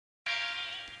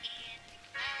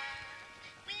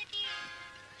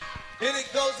And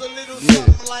it goes a little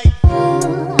something like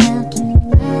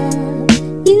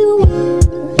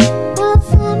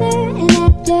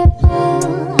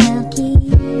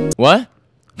What?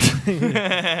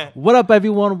 What up,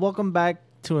 everyone? Welcome back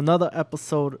to another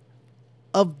episode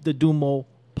of the Dumo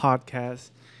podcast.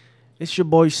 It's your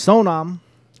boy Sonam.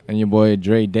 And your boy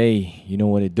Dre Day. You know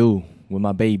what it do with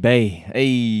my baby.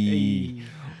 Hey.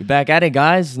 We back at it,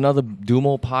 guys. Another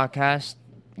Dumo podcast.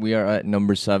 We are at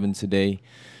number 7 today.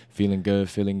 Feeling good,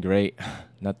 feeling great.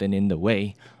 Nothing in the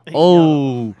way.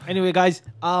 Oh. Anyway, guys,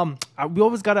 we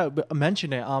always gotta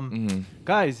mention it.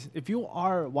 Guys, if you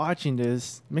are watching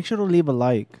this, make sure to leave a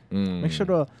like. Make sure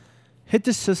to hit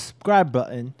the subscribe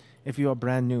button if you are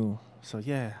brand new. So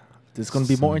yeah, there's gonna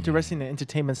be more interesting and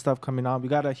entertainment stuff coming on. We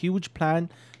got a huge plan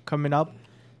coming up.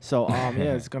 So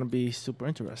yeah, it's gonna be super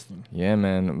interesting. Yeah,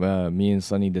 man. Me and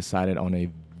Sonny decided on a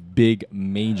big,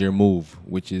 major move,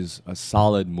 which is a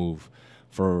solid move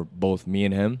for both me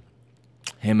and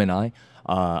him and I,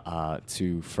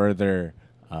 to further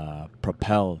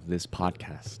propel this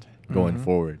podcast going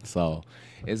forward. So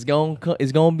it's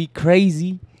gonna be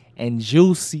crazy and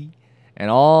juicy and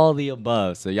all the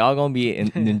above. So y'all gonna be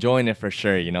enjoying it for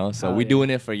sure, you know. So we're doing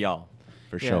it for y'all,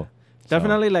 for sure.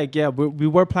 Definitely, we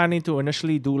were planning to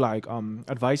initially do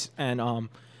advice and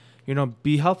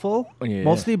be helpful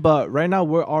mostly, but right now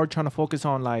we're all trying to focus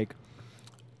on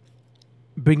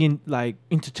bringing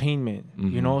entertainment,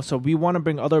 you know. So we want to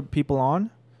bring other people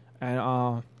on,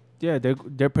 and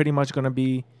they're pretty much gonna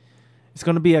be. It's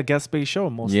gonna be a guest space show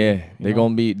mostly. Yeah, they're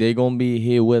gonna be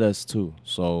here with us too.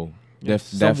 So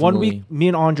definitely. 1 week me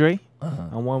and Andre,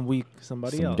 and 1 week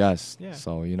somebody else. Guests. Yeah.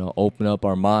 So open up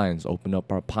our minds, open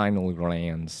up our pineal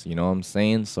glands. You know what I'm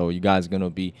saying? So you guys gonna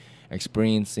be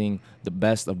experiencing the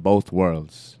best of both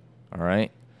worlds. All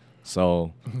right.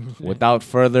 So without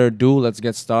further ado, let's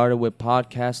get started with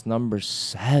podcast number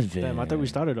 7. Damn, I thought we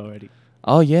started already.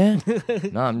 Oh yeah.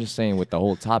 No, I'm just saying with the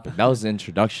whole topic. That was the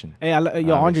introduction. Hey,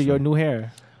 Andre, your new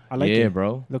hair. I like it. Yeah,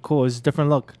 bro. Look cool. It's a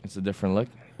different look. It's a different look.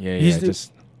 Yeah,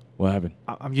 what happened?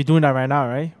 You're doing that right now,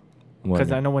 right? What?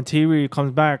 Because I know when T-Ree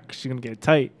comes back, she's gonna get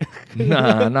tight.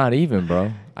 Nah, not even,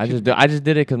 bro. I just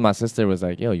did it because my sister was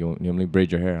like, "Yo, you want me to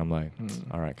braid your hair?" I'm like,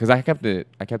 "All right," because I kept it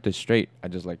straight. I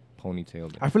just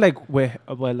ponytailed it. I feel like with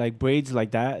braids like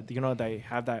that, they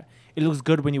have that. It looks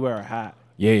good when you wear a hat.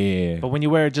 Yeah. But when you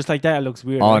wear it just like that, it looks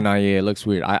weird. Oh right? no, yeah, it looks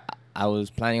weird. I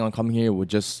was planning on coming here with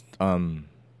just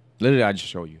literally I just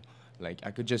show you.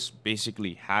 I could just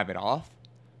basically have it off.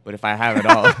 But if I have it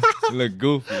off, it look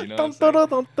goofy, you know.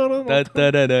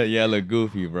 Yeah, look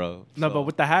goofy, bro. No, but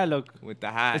with the hat,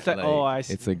 it's like I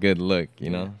see. It's a good look,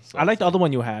 you know. So I like the other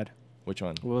one you had. Which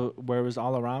one? Where it was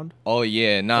all around. Oh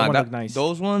yeah, nah, that looked nice.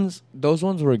 Those ones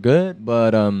were good,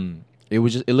 but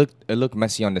it looked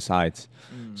messy on the sides.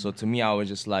 So to me, I was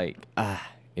just like,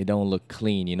 it don't look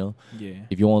clean, you know. Yeah.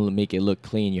 If you want to make it look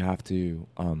clean, you have to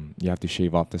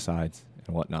shave off the sides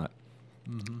and whatnot,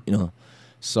 you know.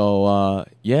 So,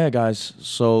 yeah, guys.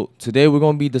 So today we're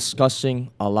going to be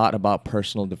discussing a lot about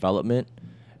personal development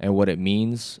and what it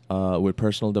means with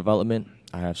personal development.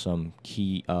 I have some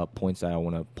key points that I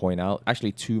want to point out.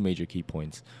 Actually, 2 major key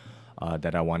points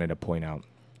that I wanted to point out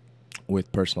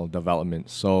with personal development.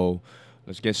 So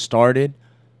let's get started.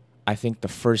 I think the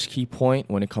first key point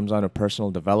when it comes down to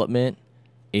personal development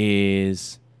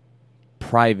is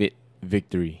private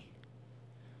victory.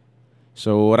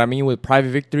 So what I mean with private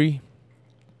victory,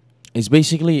 it's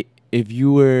basically if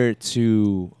you were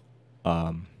to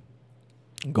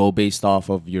go based off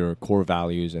of your core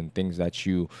values and things that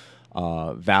you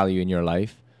value in your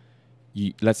life.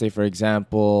 Let's say, for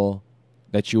example,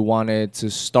 that you wanted to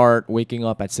start waking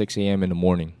up at 6 a.m. in the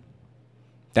morning.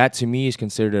 That, to me, is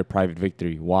considered a private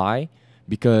victory. Why?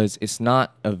 Because it's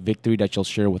not a victory that you'll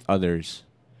share with others.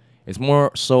 It's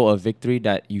more so a victory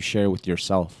that you share with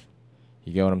yourself.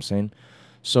 You get what I'm saying?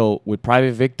 So with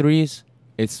private victories,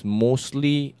 it's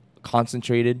mostly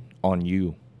concentrated on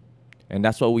you, and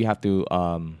that's what we have to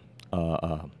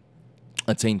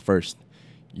attain first.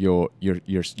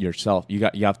 Yourself. You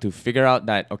have to figure out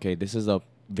that, okay, this is a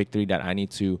victory that I need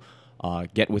to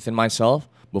get within myself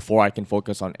before I can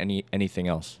focus on anything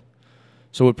else.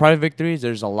 So with private victories,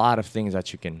 there's a lot of things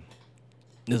that you can.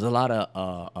 There's a lot of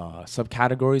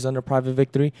subcategories under private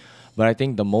victory, but I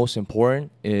think the most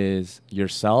important is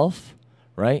yourself,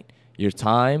 right? Your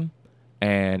time.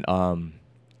 And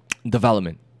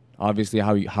development. Obviously,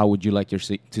 how would you like to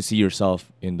see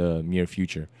yourself in the near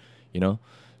future, you know?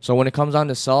 So when it comes down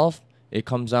to self, it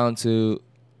comes down to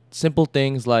simple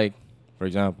things like, for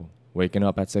example, waking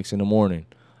up at 6 in the morning,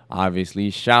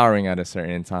 obviously showering at a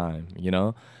certain time, you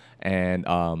know, and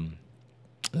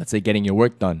let's say getting your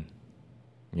work done,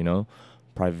 you know,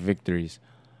 private victories.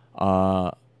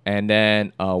 And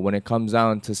then when it comes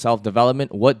down to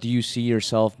self-development, what do you see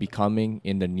yourself becoming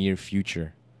in the near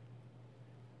future?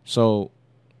 So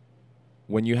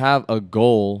when you have a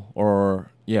goal,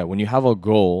 when you have a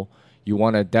goal, you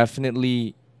want to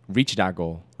definitely reach that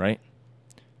goal, right?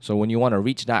 So when you want to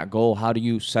reach that goal, how do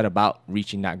you set about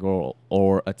reaching that goal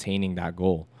or attaining that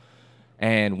goal?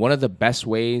 And one of the best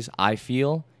ways I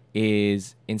feel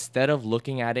is, instead of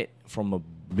looking at it from a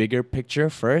bigger picture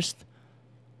first,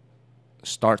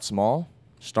 start small,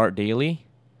 start daily,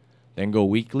 then go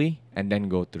weekly, and then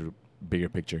go through bigger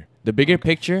picture. The bigger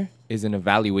picture is an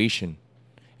evaluation.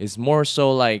 It's more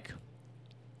so like,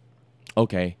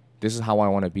 okay, this is how I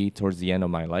want to be towards the end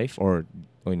of my life, or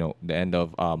the end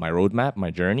of my roadmap, my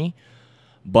journey.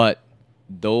 But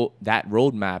though that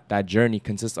roadmap, that journey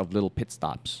consists of little pit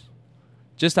stops.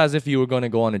 Just as if you were going to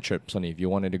go on a trip, Sonny, if you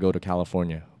wanted to go to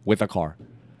California with a car.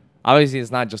 Obviously, it's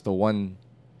not just a one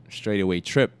straightaway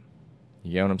trip.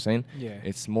 You get what I'm saying? Yeah.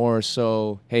 It's more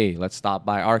so, hey, let's stop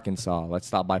by Arkansas. Let's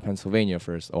stop by Pennsylvania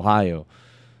first, Ohio.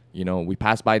 We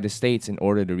pass by the states in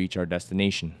order to reach our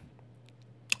destination.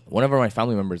 One of my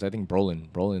family members, I think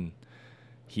Brolin,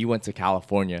 he went to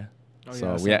California. Oh,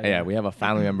 so yeah, we have a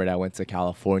family member that went to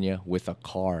California with a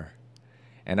car.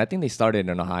 And I think they started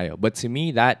in Ohio. But to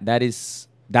me, that's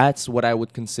what I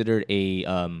would consider a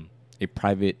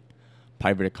private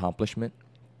accomplishment,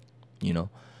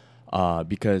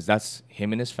 because that's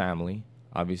him and his family.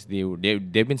 Obviously,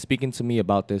 they've been speaking to me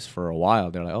about this for a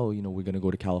while. They're like, oh, we're going to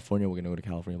go to California. We're going to go to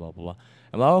California, blah, blah, blah.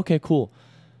 I'm like, okay, cool.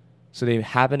 So they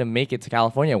happen to make it to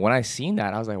California. When I seen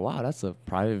that, I was like, wow, that's a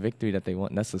private victory that they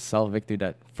want. That's a self-victory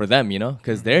for them,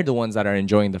 because they're the ones that are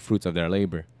enjoying the fruits of their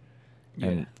labor.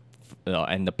 Yeah.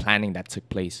 And the planning that took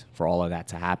place for all of that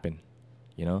to happen,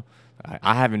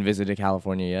 I haven't visited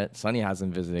California yet. Sonny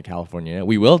hasn't visited California yet.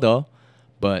 We will, though.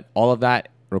 But all of that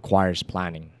requires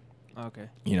planning. Okay.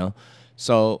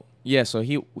 So yeah, so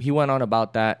he went on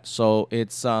about that. So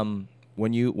it's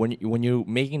when you're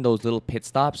making those little pit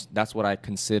stops, that's what I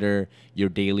consider your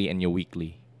daily and your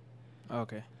weekly.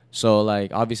 Okay. So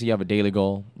like, obviously you have a daily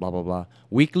goal, blah blah blah.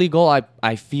 Weekly goal,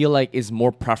 I feel like is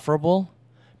more preferable,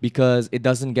 because it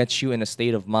doesn't get you in a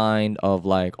state of mind of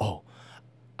like, oh,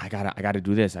 I gotta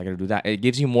do this, I gotta do that. It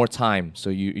gives you more time,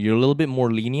 so you're a little bit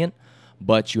more lenient,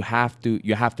 but you have to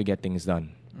get things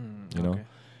done. You know.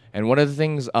 And one of the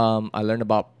things I learned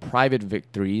about private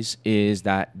victories is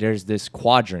that there's this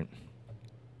quadrant.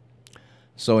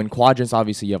 So in quadrants,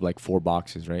 obviously, you have like 4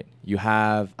 boxes, right? You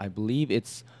have, I believe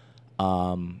it's,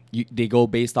 they go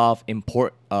based off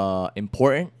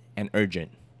important and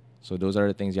urgent. So those are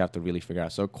the things you have to really figure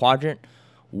out. So quadrant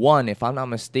 1, if I'm not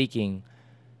mistaken,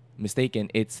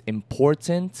 it's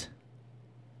important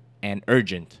and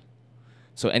urgent.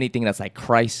 So anything that's like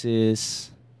crisis,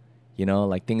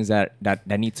 like things that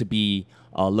need to be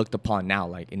looked upon now,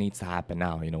 like it needs to happen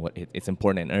now. It's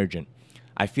important and urgent.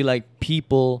 I feel like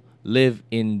people live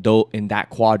in that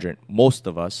quadrant. Most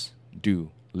of us do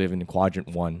live in quadrant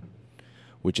 1,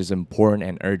 which is important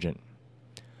and urgent.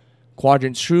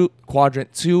 Quadrant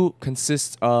 2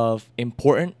 consists of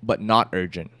important but not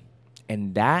urgent.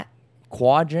 And that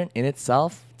quadrant in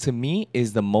itself, to me,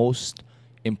 is the most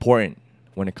important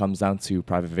when it comes down to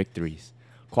private victories.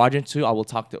 Quadrant 2, I will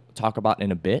talk about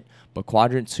in a bit, but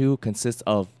quadrant 2 consists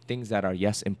of things that are,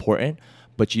 yes, important,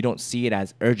 but you don't see it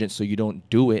as urgent, so you don't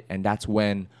do it, and that's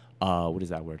when, what is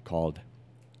that word called?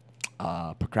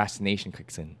 Procrastination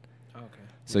kicks in. Okay.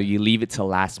 So you leave it till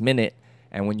last minute,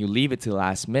 and when you leave it till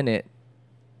last minute,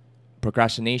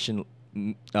 procrastination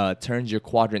turns your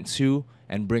quadrant 2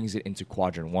 and brings it into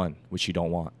quadrant 1, which you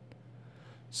don't want.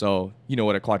 So you know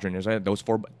what a quadrant is, right? Those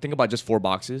 4. Think about just 4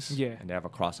 boxes. Yeah. And they have a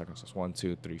cross section. So it's 1,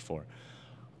 2, 3, 4.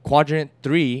 Quadrant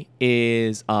 3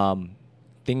 is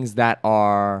things that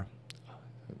are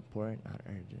important, not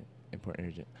urgent. Important,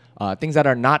 urgent. Things that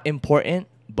are not important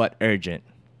but urgent.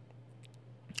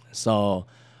 So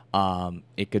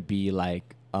it could be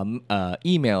like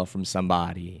email from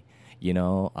somebody.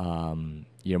 Your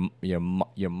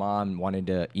mom wanted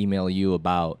to email you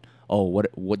about, oh,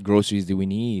 what groceries do we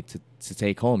need to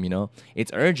take home,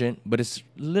 It's urgent, but it's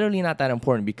literally not that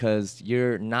important, because they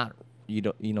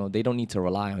don't need to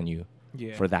rely on you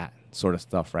for that sort of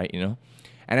stuff, right? And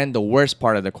then the worst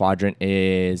part of the quadrant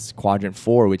is quadrant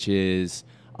 4, which is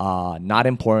not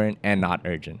important and not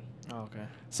urgent. Oh, okay.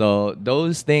 So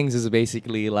those things is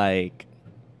basically like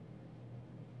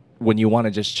when you want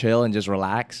to just chill and just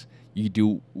relax, you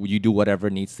do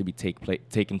whatever needs to be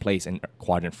taking place in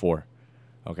quadrant 4.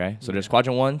 Okay, so there's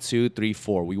quadrant 1, 2, 3,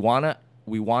 4. We wanna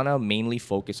mainly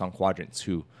focus on quadrant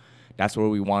 2. That's where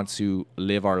we want to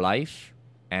live our life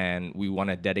and we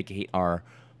want to dedicate our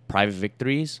private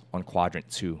victories on quadrant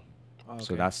 2.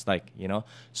 So that's like,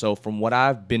 so from what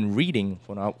I've been reading,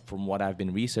 from what I've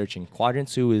been researching, quadrant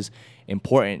 2 is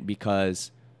important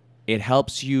because it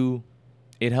helps you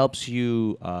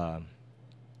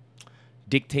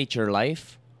dictate your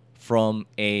life from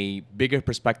a bigger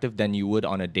perspective than you would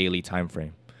on a daily time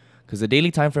frame. Because the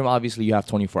daily time frame, obviously, you have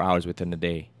 24 hours within the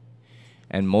day.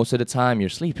 And most of the time, you're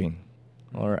sleeping,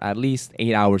 or at least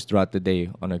 8 hours throughout the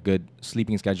day on a good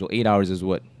sleeping schedule. 8 hours is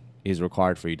what is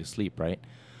required for you to sleep, right?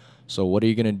 So what are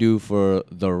you going to do for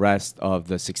the rest of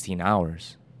the 16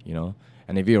 hours,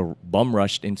 And if you're bum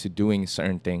rushed into doing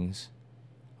certain things,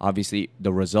 obviously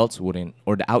the results wouldn't,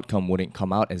 or the outcome wouldn't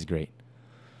come out as great.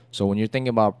 So when you're thinking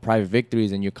about private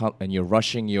victories and you're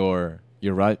rushing you're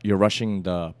rushing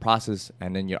the process,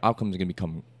 and then your outcome is going to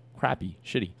become crappy,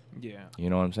 shitty. Yeah. You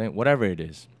know what I'm saying? Whatever it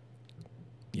is.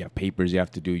 You have papers you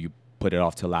have to do, you put it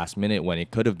off till last minute when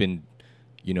it could have been,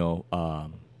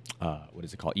 what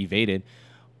is it called? Evaded.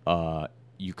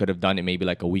 You could have done it maybe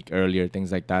like a week earlier,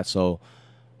 things like that. So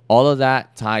all of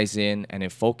that ties in, and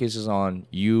it focuses on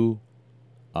you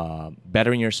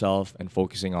bettering yourself and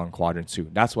focusing on quadrant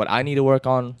 2. That's what I need to work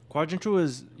on. Quadrant 2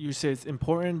 is, you say it's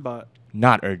important, but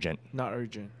not urgent. Not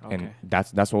urgent. Okay. And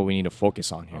that's what we need to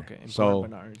focus on here. Okay. Important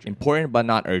but not urgent. Important but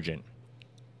not urgent.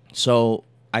 So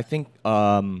I think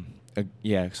some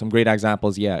great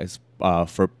examples. Is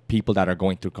for people that are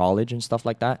going through college and stuff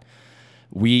like that.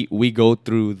 We go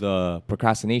through the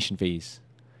procrastination phase,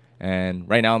 and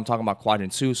right now I'm talking about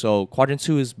quadrant 2. So quadrant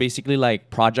 2 is basically like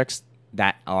projects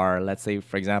that are, let's say,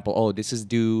 for example, this is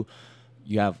due.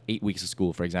 You have 8 weeks of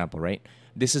school, for example, right?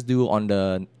 This is due on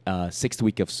the 6th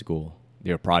week of school.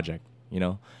 Your project,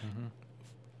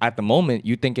 At the moment,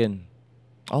 you thinking,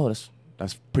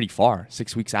 that's pretty far.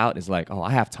 6 weeks out is like,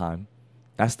 I have time.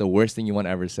 That's the worst thing you want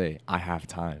to ever say. I have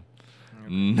time.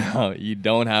 No, you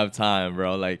don't have time,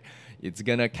 bro. Like, it's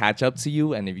gonna catch up to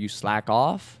you, and if you slack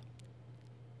off,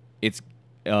 it's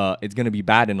gonna be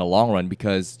bad in the long run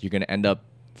because you're gonna end up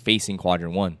facing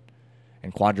quadrant 1,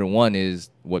 and quadrant 1 is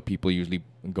what people usually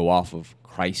go off of: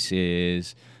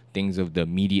 crisis, things of the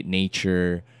immediate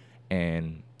nature,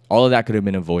 and all of that could have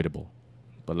been avoidable.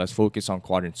 But let's focus on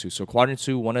quadrant 2. So quadrant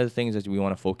 2, one of the things that we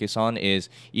want to focus on is,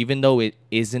 even though it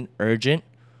isn't urgent,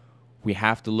 we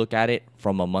have to look at it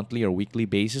from a monthly or weekly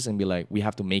basis and be like, we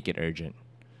have to make it urgent.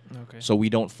 Okay. So we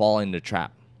don't fall in the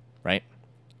trap, right?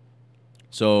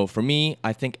 So for me,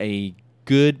 I think a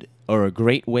good or a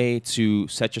great way to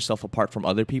set yourself apart from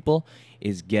other people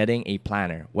is getting a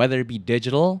planner. Whether it be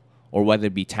digital or whether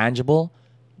it be tangible,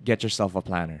 get yourself a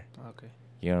planner.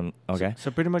 Okay. Okay.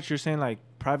 So pretty much you're saying like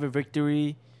private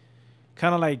victory,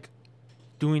 kind of like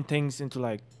doing things into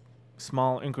like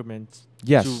small increments.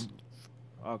 Yes.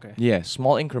 Okay. Yeah,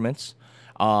 small increments,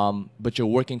 but you're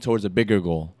working towards a bigger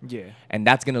goal. Yeah. And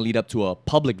that's going to lead up to a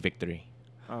public victory.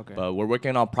 Okay. But we're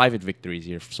working on private victories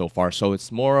here so far. So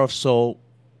it's more of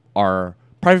our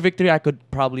private victory, I could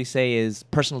probably say, is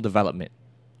personal development.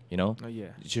 Oh, yeah.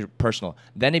 It's your personal.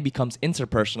 Then it becomes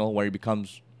interpersonal, where it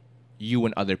becomes you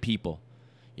and other people.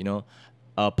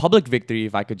 A public victory,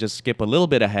 if I could just skip a little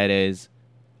bit ahead, is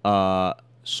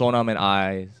Sonam and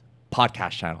I's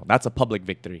podcast channel. That's a public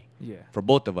victory. Yeah. For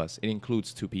both of us. It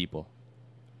includes 2 people.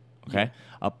 Okay? Yeah.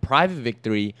 A private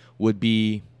victory would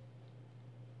be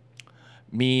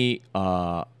me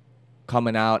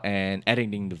coming out and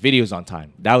editing the videos on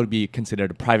time. That would be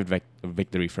considered a private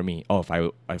victory for me. If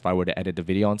I were to edit the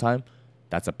video on time,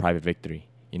 that's a private victory.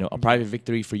 A private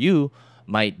victory for you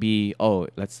might be,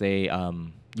 let's say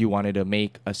you wanted to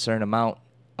make a certain amount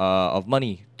of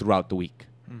money throughout the week,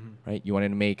 right? You wanted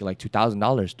to make like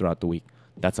 $2,000 throughout the week.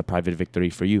 That's a private victory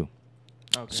for you.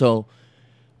 Okay. So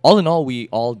all in all, we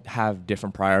all have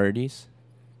different priorities.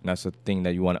 And that's the thing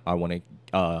that I want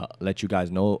to let you guys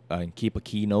know and keep a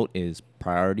keynote is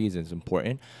priorities is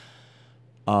important.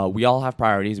 We all have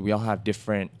priorities. We all have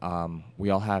different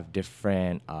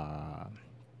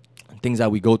things that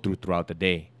we go through throughout the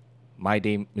day. My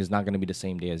day is not going to be the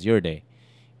same day as your day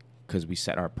because we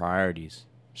set our priorities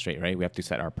straight, right? We have to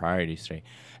set our priorities straight.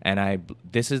 And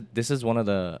this is one of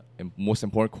the most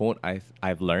important quote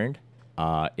I've learned.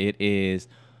 It is,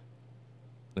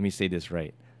 let me say this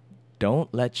right. Don't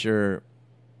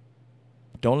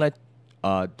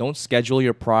schedule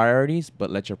your priorities, but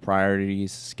let your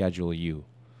priorities schedule you.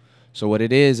 So what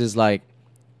it is like,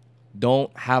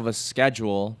 don't have a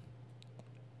schedule,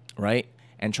 right?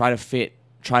 And try to fit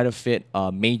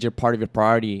a major part of your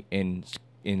priority in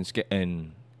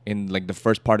like the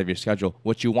first part of your schedule.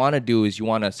 What you want to do is you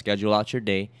want to schedule out your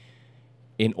day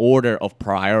in order of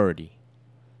priority.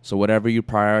 So whatever you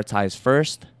prioritize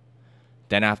first,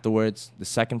 Then afterwards, the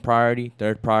second priority,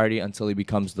 third priority, until it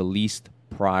becomes the least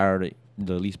priority,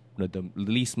 the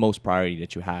least most priority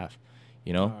that you have.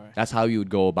 You know, that's how you would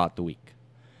go about the week.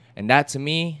 And that to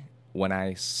me, when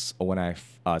I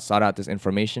sought out this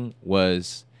information,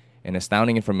 was an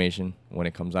astounding information when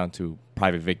it comes down to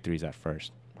private victories at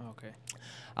first. Okay.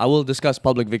 I will discuss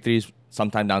public victories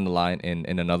sometime down the line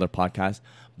in another podcast.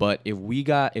 But if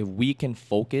we can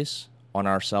focus on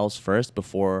ourselves first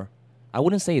before, I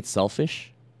wouldn't say it's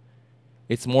selfish.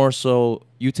 It's more so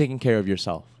you taking care of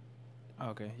yourself.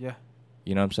 Okay, yeah.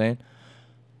 You know what I'm saying?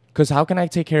 Because how can I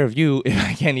take care of you if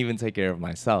I can't even take care of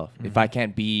myself? If I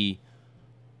can't be,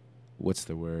 what's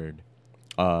the word?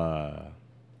 Not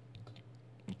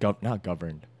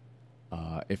governed.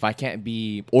 If I can't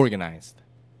be organized.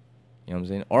 You know what I'm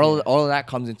saying? All of that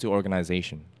comes into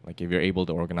organization. Like if you're able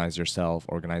to organize yourself,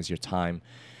 organize your time.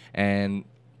 And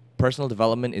personal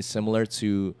development is similar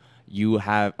to you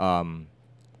have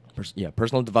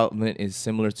personal development is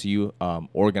similar to you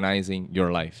organizing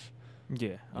your life.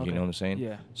 Yeah. Okay. You know what I'm saying?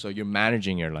 Yeah. So you're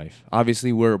managing your life.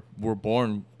 Obviously, we're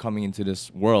born coming into this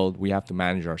world. We have to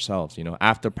manage ourselves. You know,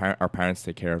 after our parents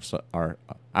take care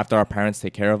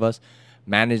of us,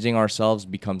 managing ourselves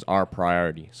becomes our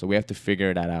priority. So we have to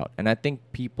figure that out. And I think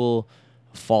people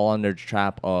fall under the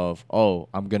trap of, you're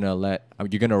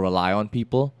gonna rely on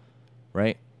people,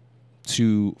 right,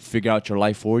 to figure out your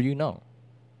life for you. No,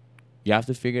 you have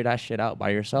to figure that shit out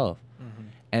by yourself.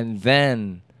 And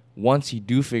then once you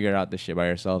do figure out the shit by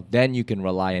yourself, then you can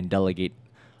rely and delegate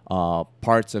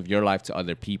parts of your life to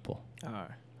other people. All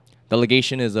right.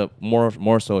 Delegation is a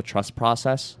more so a trust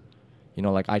process. You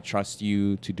know, like I trust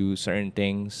you to do certain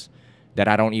things that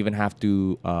I don't even have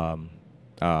to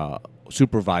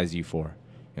supervise you for. You know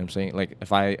what I'm saying? Like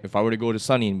if I were to go to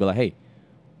Sonny and be like, hey,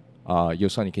 yo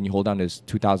Sonny, can you hold down this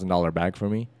 $2,000 bag for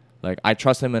me? Like I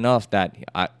trust him enough that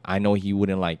I know he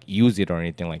wouldn't like use it or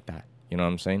anything like that. You know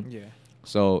what I'm saying? Yeah.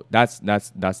 So that's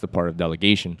the part of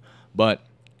delegation. But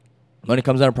when it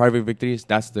comes down to private victories,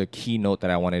 that's the key note that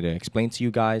I wanted to explain to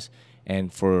you guys.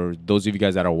 And for those of you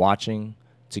guys that are watching,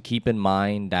 to keep in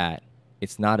mind that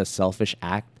it's not a selfish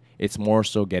act. It's more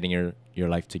so getting your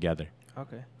life together.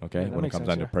 Okay. Okay. Yeah, when it comes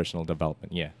down to personal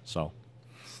development. Yeah. So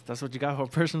that's what you got for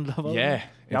personal development. Yeah.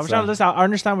 I was trying to listen. I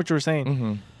understand what you were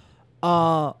saying.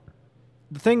 The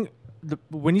thing,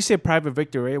 when you say private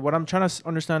victory, what I'm trying to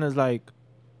understand is like,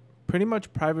 pretty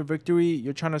much private victory.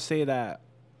 You're trying to say that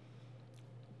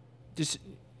just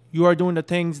you are doing the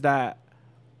things that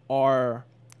are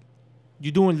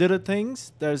you doing little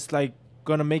things that's like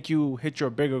gonna make you hit your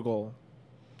bigger goal.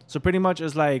 So pretty much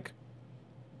it's like,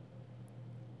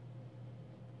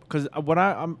 because what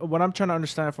I'm trying to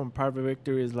understand from private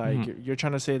victory is like you're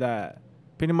trying to say that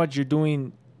pretty much you're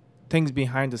doing things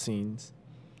behind the scenes.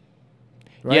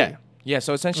 Right? Yeah. Yeah.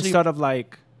 So essentially, instead of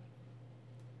like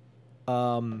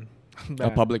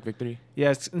a public victory.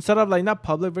 Yes, instead of like not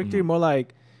public victory, more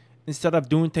like instead of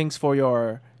doing things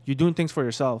you're doing things for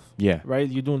yourself. Yeah. Right?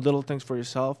 You're doing little things for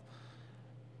yourself,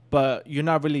 but you're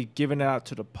not really giving it out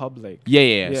to the public.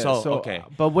 Yeah. So okay.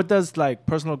 But what does like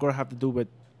personal growth have to do with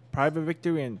private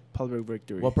victory and public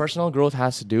victory? What personal growth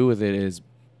has to do with it is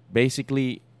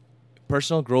basically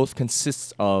personal growth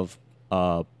consists of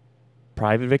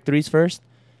private victories first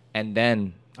and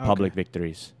then public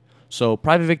victories. So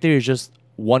private victory is just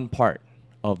one part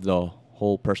of the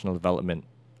whole personal development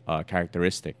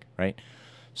characteristic, right?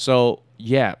 So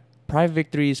yeah, private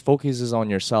victories focuses on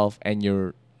yourself and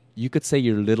you could say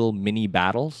your little mini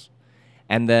battles.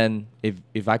 And then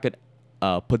if I could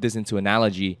put this into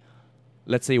analogy,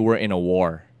 let's say we're in a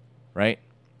war, right?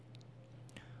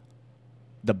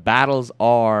 The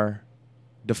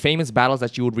famous battles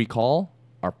that you would recall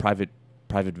are private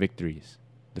victories.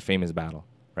 The famous battle,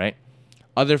 right?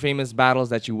 Other famous battles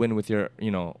that you win with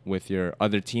your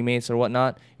other teammates or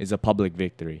whatnot is a public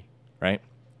victory, right?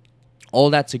 All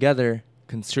that together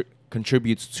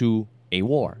contributes to a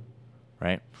war,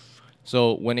 right?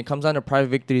 So when it comes down to private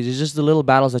victories, it's just the little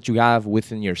battles that you have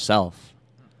within yourself.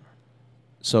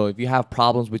 So if you have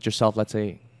problems with yourself, let's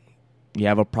say you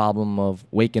have a problem of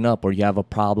waking up or you have a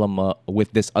problem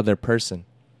with this other person,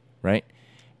 right?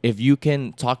 If you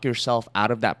can talk yourself out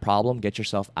of that problem, get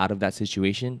yourself out of that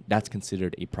situation, that's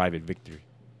considered a private victory.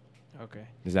 Okay.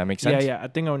 Does that make sense? Yeah. I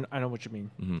think I know what you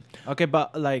mean. Okay,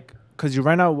 but like, because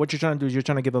right now what you're trying to do is you're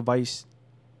trying to give advice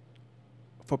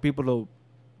for people to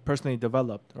personally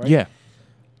develop, right? Yeah.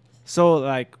 So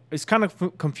like, it's kind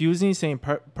of confusing saying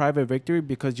private victory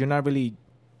because you're not really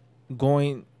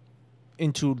going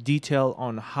into detail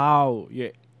on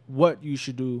what you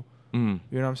should do. You know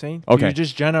what I'm saying? Okay. You're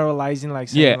just generalizing, like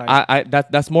saying,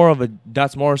 that's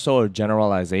more so a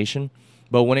generalization.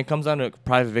 But when it comes down to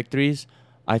private victories,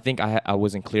 I think I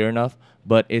wasn't clear enough.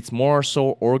 But it's more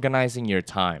so organizing your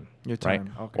time. Your right?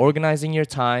 time. Okay. Organizing your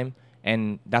time.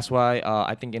 And that's why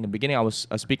I think in the beginning I was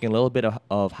speaking a little bit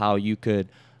of how you could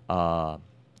have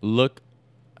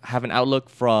an outlook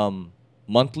from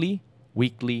monthly,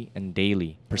 weekly, and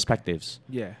daily perspectives.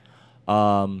 Yeah.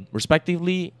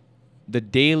 Respectively, the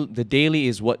daily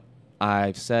is what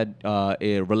I've said.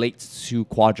 It relates to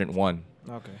quadrant 1.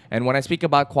 Okay. And when I speak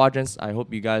about quadrants, I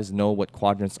hope you guys know what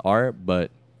quadrants are. But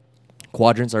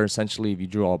quadrants are essentially, if you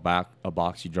draw a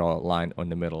box, you draw a line in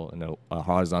the middle and a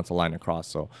horizontal line across.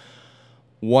 So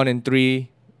 1 and 3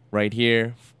 right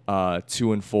here,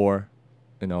 2 and 4,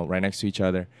 right next to each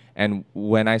other. And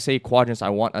when I say quadrants, I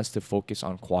want us to focus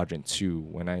on quadrant 2.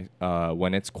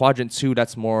 When it's quadrant 2,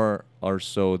 that's more or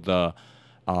so the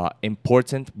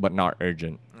important but not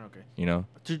urgent. Okay.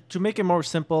 To make it more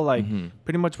simple, like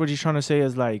pretty much what you're trying to say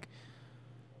is like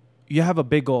you have a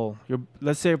big goal.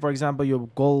 Let's say, for example, your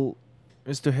goal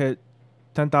is to hit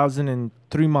 10,000 in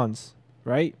 3 months,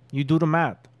 right? You do the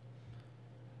math.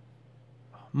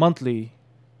 Monthly,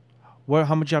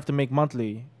 how much you have to make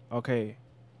monthly? Okay,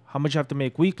 how much you have to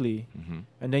make weekly,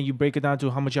 and then you break it down to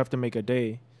how much you have to make a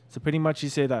day. So pretty much you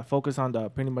say that focus on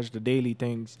pretty much the daily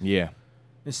things. Yeah.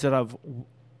 Instead of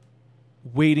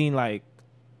waiting like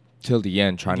till the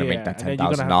end trying to make that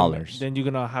 $10,000. Then you're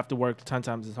gonna have to work 10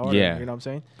 times as harder. Yeah. You know what I'm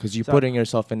saying? Because you're putting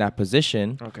yourself in that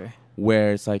position. Okay.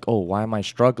 Where it's like, oh, why am I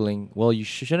struggling? Well, you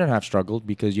shouldn't have struggled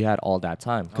because you had all that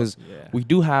time. Because we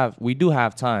do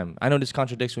have time. I know this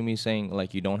contradicts with me saying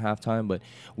like you don't have time, but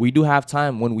we do have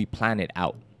time when we plan it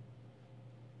out.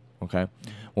 Okay,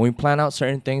 when we plan out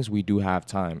certain things, we do have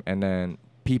time. And then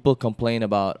people complain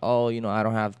about, oh, I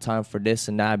don't have time for this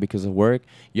and that because of work.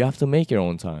 You have to make your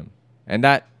own time, and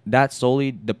that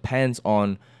solely depends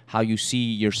on how you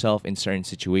see yourself in certain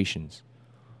situations.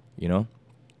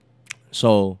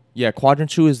 So, yeah,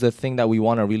 quadrant 2 is the thing that we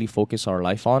want to really focus our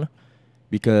life on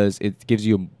because it gives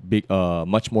you a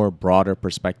much more broader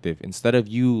perspective. Instead of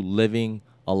you living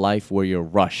a life where you're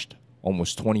rushed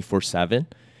almost 24/7,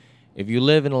 if you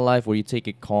live in a life where you take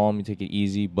it calm, you take it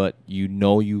easy, but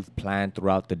you've planned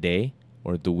throughout the day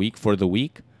or the week for the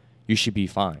week, you should be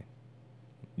fine.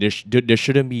 There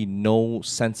shouldn't be no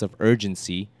sense of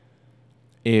urgency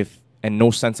and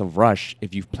no sense of rush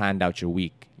if you've planned out your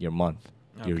week, your month,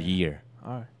 your year.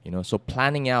 All right. So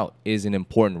planning out is an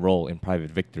important role in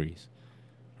private victories.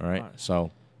 All right.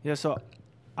 So yeah, so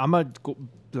I'm a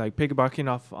like piggybacking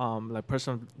off like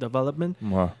personal development.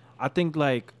 I think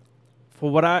like for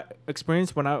what I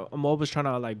experienced when I'm always trying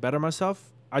to like better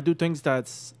myself, I do things I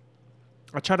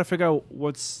try to figure out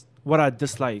what I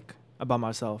dislike about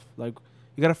myself. Like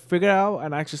you gotta figure out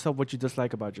and ask yourself what you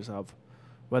dislike about yourself.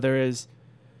 Whether it's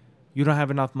you don't have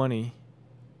enough money,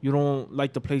 you don't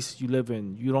like the place you live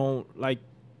in, you want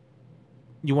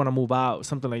to move out,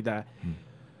 something like that.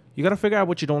 You got to figure out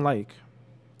what you don't like,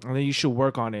 and then you should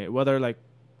work on it. Whether like,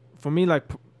 for me, like,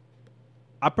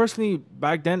 I personally,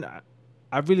 back then,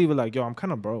 I really was like, yo, I'm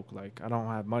kind of broke. Like, I don't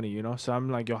have money, So I'm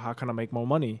like, yo, how can I make more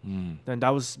money? Then that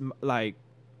was like,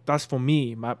 that's for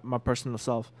me, my personal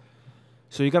self.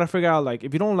 So you got to figure out, like,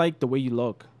 if you don't like the way you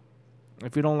look,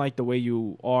 if you don't like the way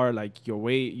you are, like your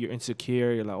weight, you're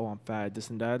insecure, you're like, oh, I'm fat, this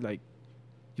and that. Like,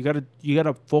 you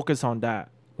gotta focus on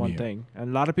that one thing. And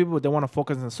a lot of people, they want to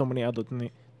focus on so many other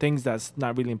things that's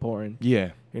not really important.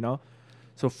 Yeah.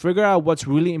 So figure out what's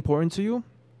really important to you,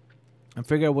 and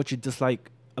figure out what you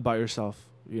dislike about yourself.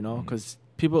 Because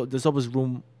there's always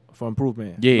room for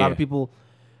improvement. Yeah. A lot of people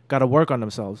gotta work on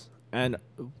themselves. And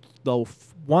the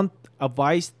one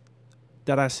advice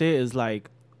that I say is like,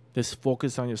 just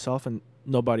focus on yourself and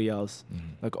nobody else.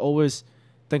 Like always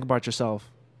think about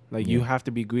yourself. Like you have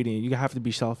to be greedy. You have to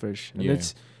be selfish. And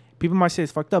it's people might say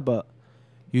it's fucked up, but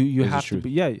you have to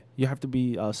be you have to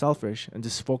be selfish and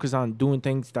just focus on doing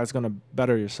things that's gonna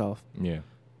better yourself. Yeah.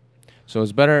 So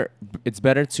it's better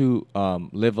to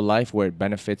live a life where it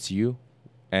benefits you.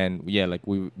 And like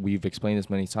we've explained this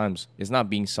many times, it's not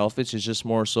being selfish, it's just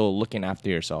more so looking after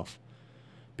yourself.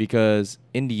 Because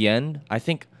in the end, I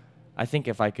think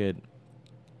if I could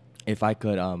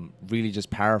really just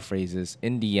paraphrase this,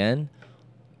 in the end,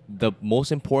 the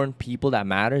most important people that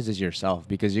matters is yourself,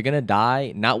 because you're gonna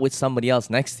die not with somebody else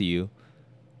next to you,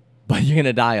 but you're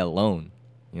gonna die alone.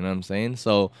 You know what I'm saying?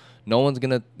 So no one's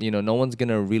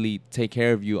gonna really take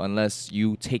care of you unless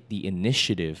you take the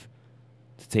initiative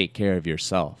to take care of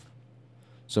yourself.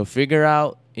 So figure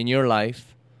out in your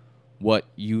life what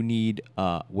you need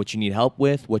help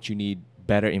with, what you need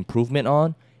better improvement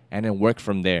on, and then work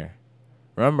from there.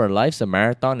 Remember, life's a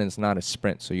marathon and it's not a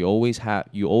sprint. So you always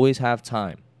have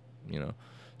time,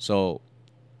 So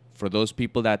for those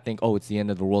people that think, oh, it's the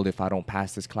end of the world if I don't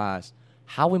pass this class,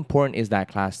 how important is that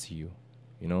class to you?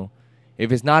 You know,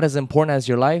 if it's not as important as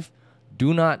your life,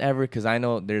 do not ever, because I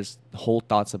know there's whole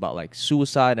thoughts about like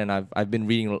suicide, and I've been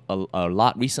reading a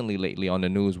lot recently lately on the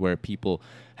news where people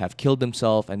have killed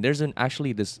themselves, and there's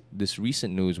actually this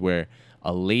recent news where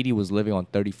a lady was living on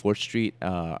 34th Street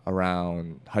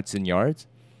around Hudson Yards.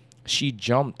 She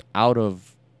jumped out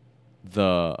of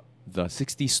the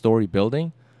 60-story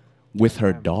building with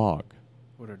her dog.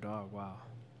 With her dog, wow.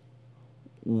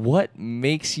 What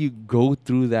makes you go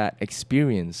through that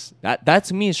experience? That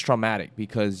to me is traumatic,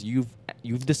 because you've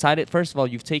decided, first of all,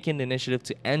 you've taken the initiative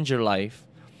to end your life,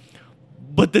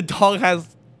 but the dog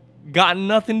has got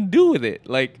nothing to do with it.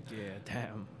 Like, yeah,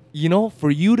 damn. You know,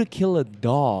 for you to kill a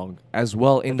dog as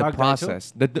well in the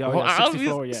process.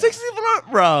 64, yeah. 64,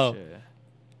 bro. Shit.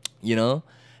 You know?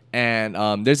 And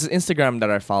there's this Instagram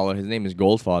that I follow. His name is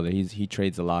Goldfather. He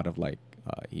trades a lot of like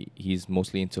he's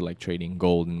mostly into like trading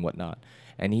gold and whatnot.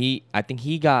 And I think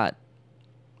he got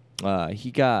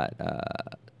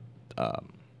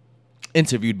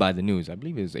interviewed by the news. I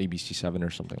believe it was ABC7 or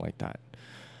something like that.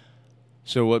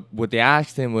 So what they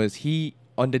asked him was,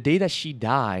 on the day that she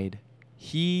died,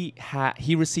 he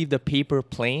received a paper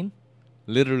plane,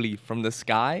 literally from the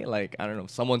sky. Like, I don't know,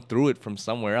 someone threw it from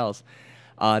somewhere else,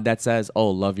 that says, "Oh,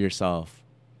 love yourself,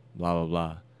 blah blah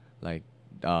blah." Like,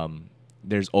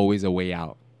 there's always a way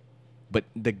out. But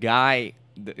the guy,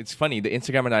 it's funny, the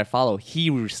Instagrammer that I follow,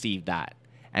 he received that.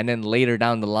 And then later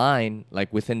down the line,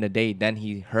 like within the day, then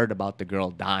he heard about the girl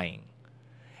dying.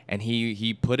 And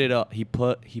he put it up, he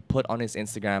put on his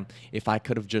Instagram, if I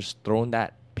could have just thrown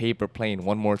that paper plane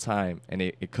one more time and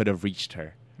it could have reached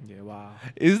her. Yeah, wow.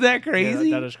 Is that crazy?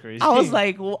 Yeah, that is crazy. I was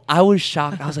like, I was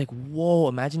shocked. I was like, whoa,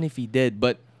 imagine if he did.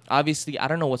 But obviously, I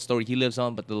don't know what story he lives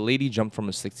on, but the lady jumped from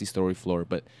a 60-story floor.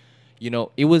 But, you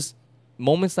know, it was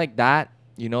moments like that,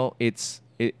 you know,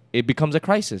 it becomes a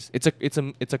crisis. It's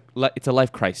a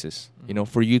life crisis, you know,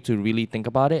 for you to really think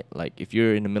about it. Like, if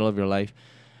you're in the middle of your life,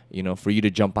 you know, for you to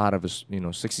jump out of a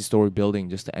 60-story building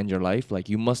just to end your life, like,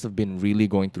 you must have been really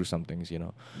going through some things, you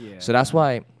know. Yeah. So that's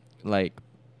why, like,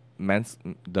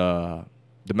 the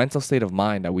mental state of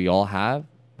mind that we all have,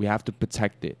 we have to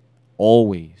protect it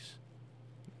always,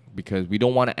 because we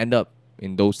don't want to end up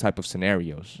in those type of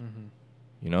scenarios,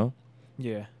 you know.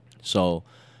 Yeah. So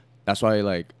that's why,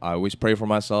 like, I always pray for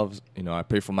myself. You know, I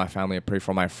pray for my family. I pray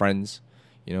for my friends.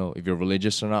 You know, if you're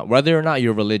religious or not, whether or not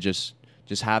you're religious,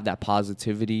 just have that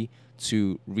positivity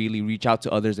to really reach out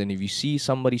to others. And if you see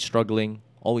somebody struggling,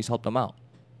 always help them out.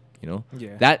 You know,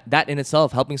 yeah. That in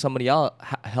itself, helping somebody out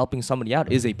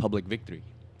is a public victory.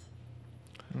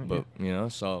 But you know,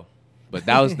 but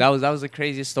that was the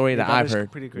craziest story that I've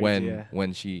heard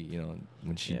when she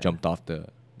jumped off the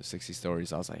 60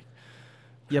 stories. I was like,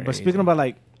 yeah. But speaking about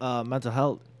like mental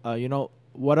health, you know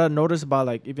what I noticed about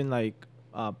like even like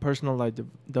personal like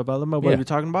development, what we're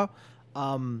talking about.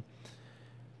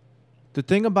 The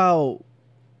thing about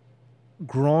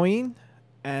growing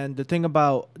and the thing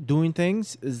about doing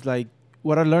things is like,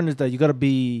 what I learned is that you got to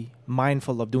be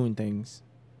mindful of doing things.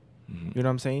 You know what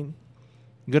I'm saying?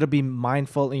 You got to be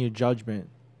mindful in your judgment.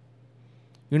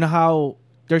 You know how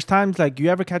there's times like you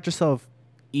ever catch yourself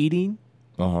eating,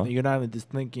 and you're not even just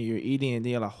thinking, you're eating, and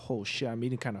then you're like, oh shit, I'm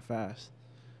eating kind of fast.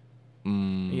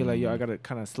 And you're like, yo, I got to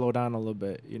kind of slow down a little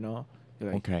bit, you know?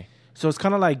 You're like, okay. So it's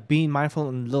kind of like being mindful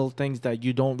in little things that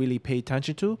you don't really pay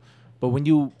attention to. But when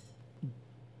you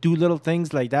do little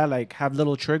things like that, like have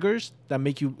little triggers that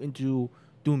make you into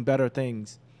doing better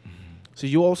things. So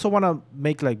you also want to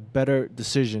make like better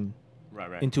decision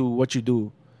into what you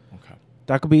do. Okay.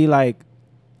 That could be like,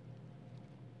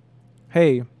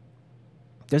 hey,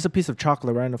 there's a piece of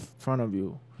chocolate right in front of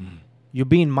you. You're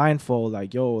being mindful,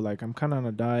 like, yo, like I'm kind of on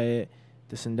a diet,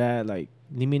 this and that. Like,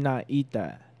 let me not eat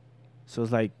that. So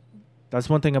it's like, that's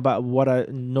one thing about what I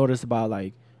noticed about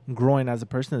like growing as a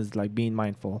person is like being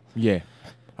mindful. Yeah,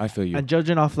 I feel you. And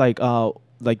judging off like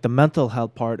the mental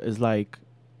health part is like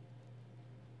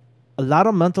a lot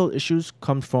of mental issues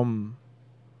comes from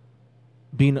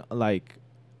being like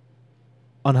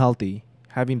unhealthy,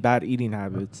 having bad eating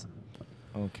habits.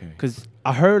 Okay. Because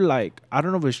I heard like, I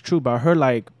don't know if it's true, but I heard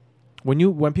like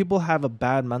when people have a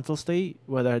bad mental state,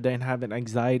 whether they're having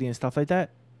anxiety and stuff like that,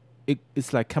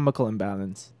 it's like chemical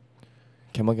imbalance.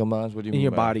 Chemical imbalance? What do you mean in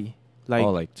your by body? Like,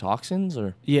 like toxins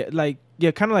or? Yeah,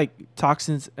 kind of like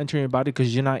toxins entering your body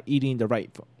because you're not eating the right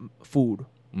food.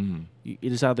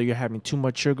 It's either you're having too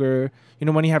much sugar. You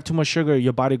know, when you have too much sugar,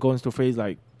 your body goes into a phase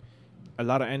like a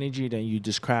lot of energy, then you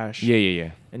just crash.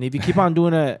 Yeah. And if you keep on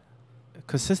doing it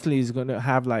consistently, it's gonna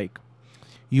have like,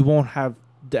 you won't have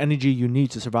the energy you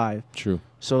need to survive. True.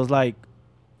 So it's like,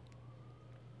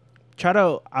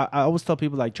 I always tell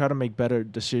people like try to make better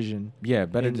decision. Yeah,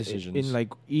 better in, decisions. in like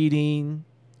eating,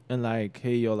 and like,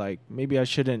 hey yo, like maybe I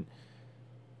shouldn't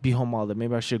be home all day.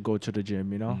 Maybe I should go to the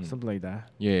gym. You know, something like that.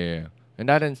 Yeah. And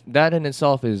that in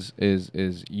itself is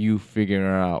you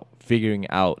figuring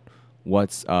out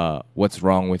what's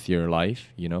wrong with your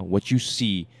life. You know, what you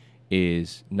see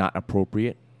is not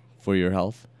appropriate for your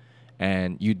health,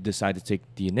 and you decide to take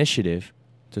the initiative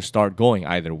to start going,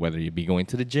 either whether you be going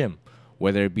to the gym,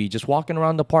 whether it be just walking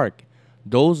around the park.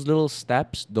 Those little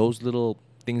steps, those little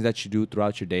things that you do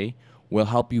throughout your day will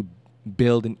help you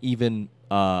build an even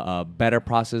better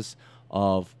process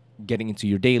of getting into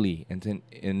your daily and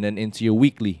then into your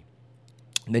weekly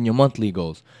and then your monthly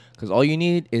goals. Because all you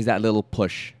need is that little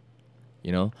push,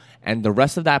 you know? And the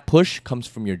rest of that push comes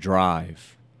from your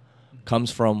drive,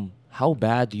 comes from how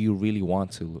bad do you really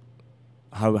want to,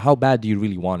 how bad do you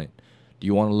really want it? Do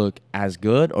you want to look as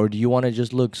good, or do you want to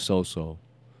just look so-so?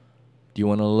 Do you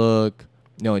want to look,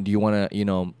 do you want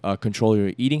to, control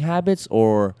your eating habits,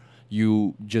 or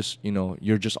you just,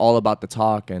 you're just all about the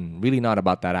talk and really not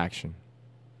about that action?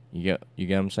 You get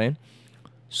what I'm saying?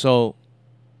 So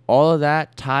all of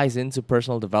that ties into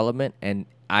personal development, and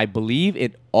I believe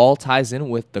it all ties in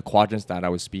with the quadrants that I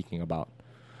was speaking about.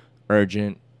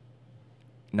 Urgent,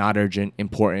 not urgent,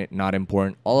 important, not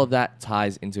important. All of that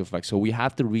ties into effect. So we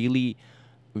have to really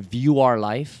view our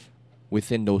life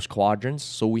within those quadrants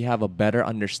so we have a better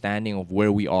understanding of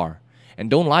where we are. And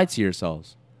don't lie to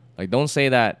yourselves. Like, don't say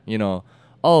that,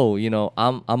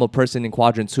 I'm a person in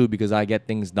quadrant 2 because I get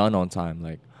things done on time.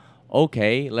 Like,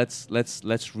 okay, let's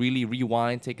really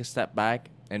rewind, take a step back,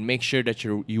 and make sure that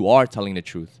you are telling the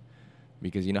truth.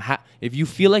 Because if you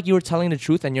feel like you are telling the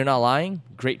truth and you're not lying,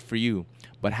 great for you.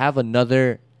 But have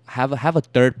a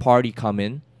third party come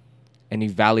in and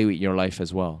evaluate your life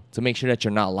as well to make sure that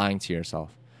you're not lying to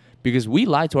yourself. Because we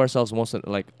lie to ourselves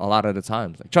a lot of the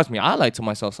times. Like, trust me, I lie to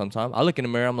myself sometimes. I look in the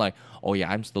mirror, I'm like, oh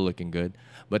yeah, I'm still looking good.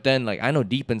 But then, like, I know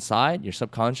deep inside, your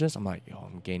subconscious, I'm like, yo,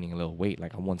 I'm gaining a little weight.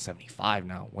 Like, I'm 175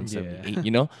 now,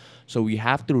 178, So we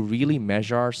have to really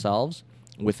measure ourselves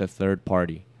with a third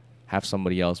party. Have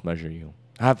somebody else measure you.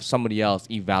 Have somebody else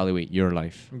evaluate your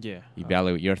life. Yeah.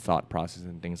 Evaluate your thought process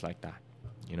and things like that,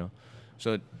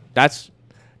 So that's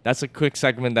a quick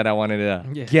segment that I wanted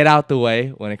to get out the way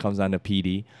when it comes down to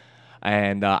PD.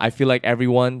 And I feel like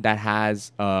everyone that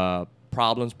has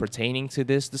problems pertaining to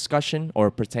this discussion or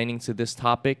pertaining to this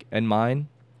topic in mind,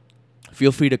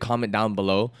 feel free to comment down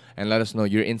below and let us know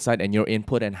your insight and your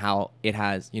input and how it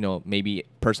has, maybe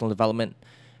personal development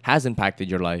has impacted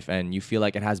your life and you feel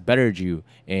like it has bettered you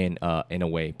in a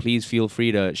way. Please feel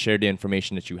free to share the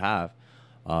information that you have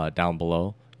down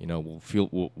below.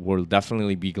 We'll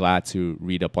definitely be glad to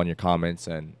read up on your comments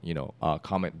and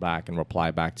comment back and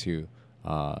reply back to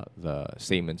the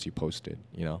statements you posted.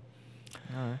 All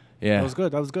right. Yeah,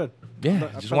 that was good.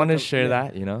 Yeah, just wanted to share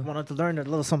that. Wanted to learn a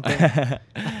little something.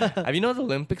 Have you know the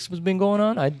Olympics has been going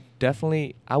on?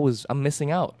 I'm missing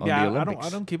out on the Olympics. I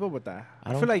don't keep up with that.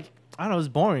 I feel like it's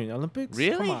boring. Olympics.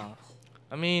 Really? Come on.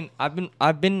 I mean,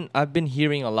 I've been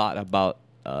hearing a lot about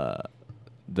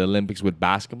the Olympics with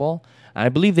basketball, and I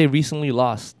believe they recently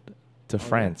lost to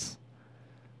France.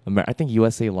 I think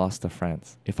USA lost to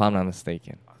France, if I'm not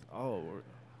mistaken. Oh.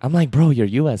 I'm like, bro, you're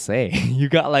USA. You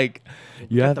got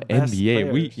you have NBA.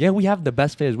 Players. We have the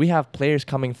best players. We have players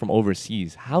coming from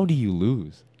overseas. How do you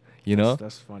lose?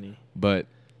 That's funny. But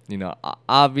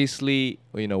obviously,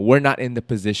 we're not in the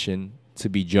position to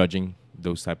be judging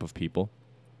those type of people.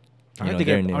 I heard they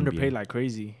get underpaid like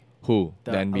crazy. Who?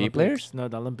 The NBA Olympics. players? No,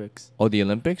 the Olympics. Oh, the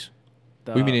Olympics?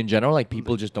 You mean in general, like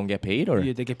people just don't get paid, or?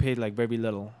 Yeah, they get paid like very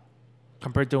little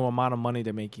compared to the amount of money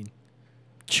they're making.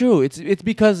 True. It's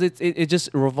because it just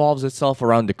revolves itself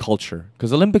around the culture.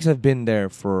 Because Olympics have been there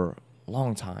for a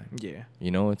long time. Yeah.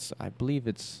 I believe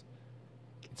it's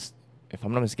if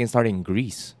I'm not mistaken, starting in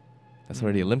Greece. That's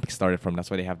where the Olympics started from.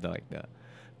 That's why they have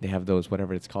they have those,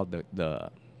 whatever it's called,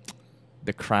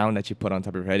 the crown that you put on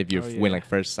top of your head if you win like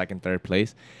first, second, third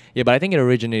place. Yeah, but I think it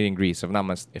originated in Greece, if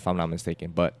I'm not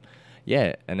mistaken. But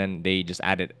yeah, and then they just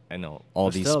added all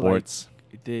these sports.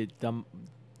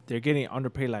 They're getting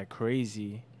underpaid like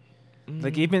crazy.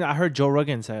 Like, even I heard Joe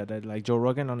Rogan said that, like, Joe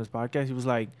Rogan on his podcast, he was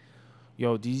like,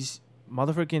 yo, these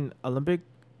motherfucking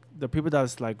the people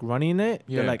that's like running it,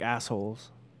 they're like assholes.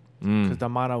 Because the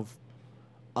amount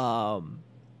of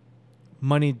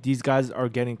money these guys are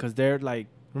getting, because they're like,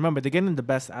 remember, they're getting the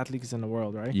best athletes in the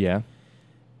world, right? Yeah.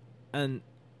 And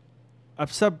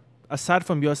aside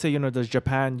from USA, there's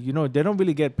Japan, they don't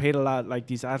really get paid a lot like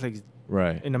these athletes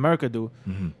in America do.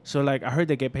 So, like, I heard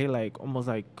they get paid like almost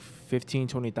like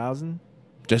 15,000-20,000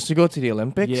 just to go to the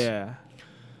Olympics. Yeah.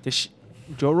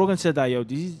 Joe Rogan said that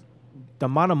the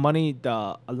amount of money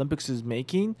the Olympics is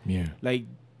making, like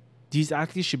these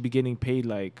athletes should be getting paid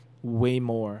like way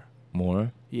more.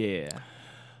 More? Yeah.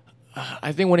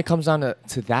 I think when it comes down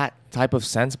to that type of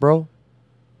sense, bro,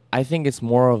 I think it's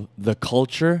more of the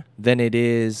culture than it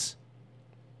is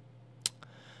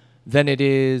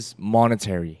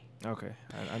monetary. Okay.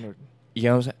 I know. You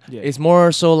know what I'm saying? Yeah. It's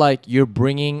more so like you're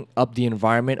bringing up the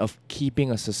environment of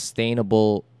keeping a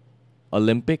sustainable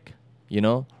Olympic,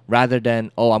 rather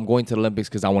than, oh, I'm going to the Olympics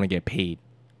because I want to get paid.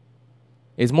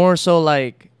 It's more so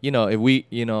like, if we,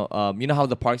 how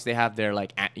the parks, they have their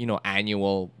like,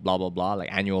 annual blah, blah, blah, like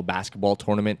annual basketball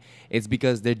tournament. It's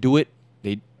because they do it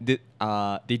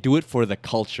for the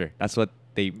culture. That's what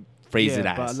they phrase it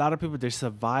as. But a lot of people, they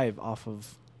survive off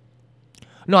of.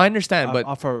 No, I understand, but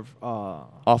off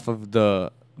of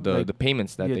the like,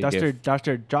 payments that they give. That's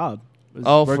their job.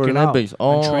 Oh, for Olympics.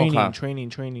 Oh, and okay.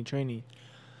 training.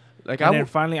 Like and then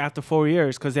finally after 4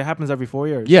 years, because it happens every 4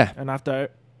 years. Yeah. And after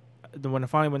when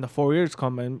the 4 years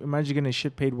come, and imagine getting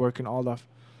shit paid working all the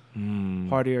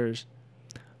hard years.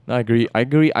 No, I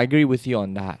agree with you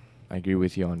on that.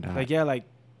 Like, yeah, like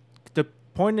the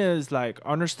point is, like,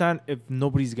 understand if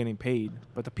nobody's getting paid,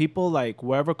 but the people, like,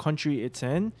 wherever country it's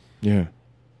in,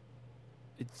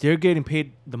 they're getting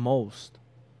paid the most,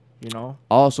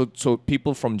 Oh, so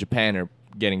people from Japan are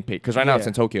getting paid, because right now it's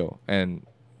in Tokyo, and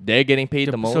they're getting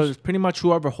paid the most. So it's pretty much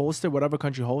whoever hosts it, whatever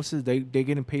country hosts it, they're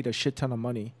getting paid a shit ton of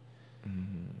money.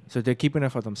 So they're keeping it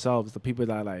for themselves. The people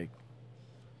that like.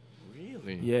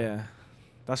 Really? Yeah,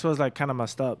 that's what's like kind of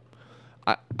messed up.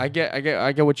 I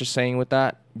get what you're saying with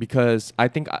that, because I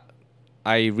think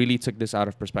I really took this out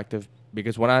of perspective,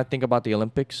 because when I think about the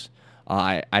Olympics,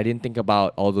 I didn't think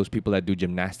about all those people that do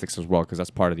gymnastics as well, because that's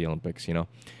part of the Olympics,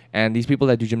 And these people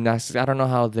that do gymnastics, I don't know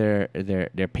how their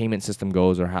payment system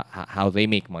goes, or how they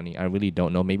make money. I really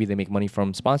don't know. Maybe they make money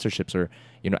from sponsorships or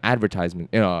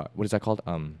advertisement. What is that called?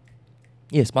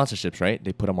 Sponsorships, right?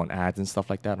 They put them on ads and stuff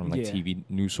like that on like TV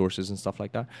news sources and stuff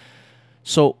like that.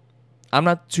 So I'm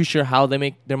not too sure how they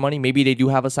make their money. Maybe they do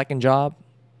have a second job.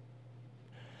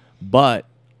 But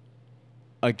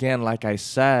again, like I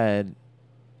said,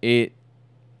 it's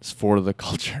for the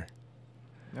culture.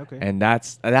 Okay. And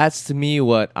that's to me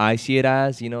what I see it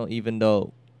as, even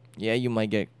though, you might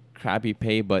get crappy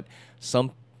pay, but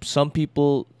some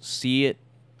people see it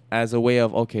as a way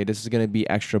of, okay, this is going to be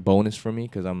extra bonus for me,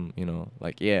 because I'm,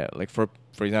 like for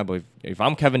example, if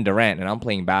I'm Kevin Durant and I'm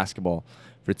playing basketball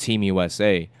for Team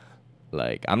USA,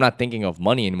 like, I'm not thinking of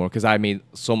money anymore, because I made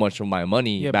so much of my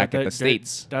money back at the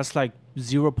States. That's like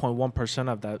 0.1%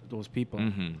 of those people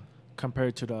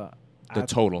compared to the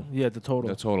total. Yeah, the total.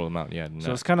 The total amount, yeah.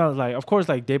 So it's kind of like, of course,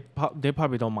 like they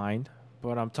probably don't mind,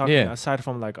 but I'm talking aside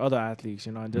from like other athletes,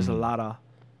 and there's a lot of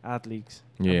athletes.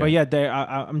 Yeah. But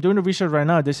yeah, I'm doing the research right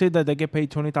now. They say that they get paid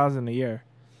 $20,000 a year.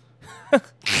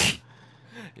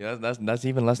 Yeah, that's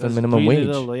even less than minimum wage.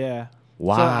 Little, yeah.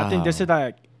 Wow. So I think they said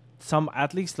that some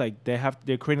athletes, like,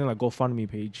 they're creating like GoFundMe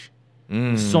page.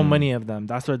 So many of them.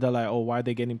 That's why they're like, oh, why are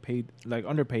they getting paid, like,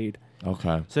 underpaid?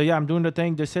 Okay. So yeah, I'm doing the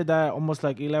thing. They said that almost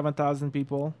like 11,000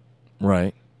 people.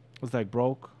 Right. Was like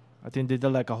broke. I think they did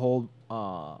like a whole.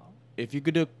 If you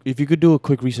could do a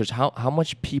quick research, how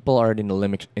much people are in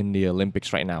the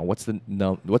Olympics right now? What's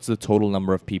the total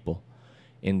number of people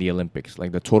in the Olympics?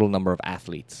 Like the total number of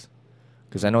athletes?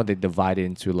 Because I know they divide it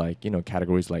into like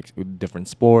categories like different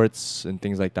sports and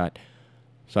things like that.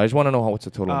 So I just want to know what's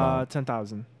the total amount.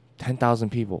 10,000. 10,000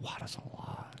 people. Wow, that's a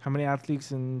lot. How many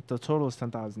athletes in the total is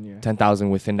 10,000? Yeah. 10,000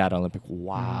 within that Olympic.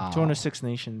 Wow. 206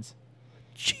 nations.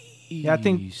 Jeez. Yeah, I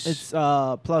think it's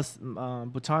plus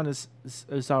Bhutan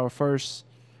is our first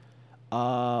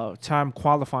time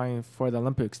qualifying for the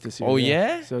Olympics this year. Oh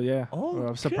yeah. So yeah. Oh,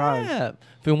 I'm surprised.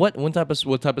 What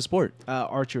type of sport?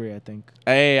 Archery, I think.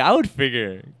 Hey, I would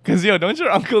figure, cause don't your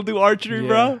uncle do archery,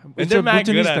 bro? And It's they're a mad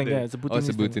good Bhutanese at thing. it. Yeah, it's a Bhutanese,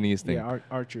 it's a Bhutanese thing. Yeah,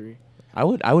 archery. I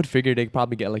would figure they'd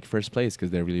probably get like first place,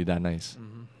 because they're really that nice.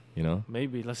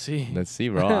 Maybe. Let's see. Let's see,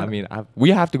 bro. I mean, we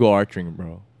have to go archering,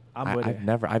 bro. I've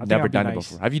never I'd done be it nice.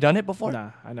 before. Have you done it before?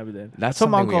 Nah, I never did. That's I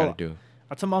told something my we uncle, gotta do.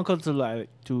 I told my uncle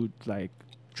to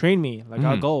train me. Like,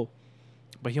 I'll go.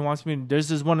 But he wants me. There's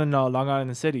this one in Long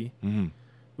Island City.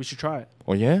 We should try it.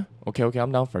 Oh yeah? Okay,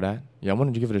 I'm down for that. Yeah, I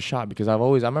wanted to give it a shot, because I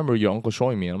remember your uncle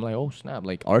showing me, and I'm like, oh snap,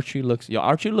 like archery looks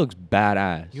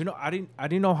badass. I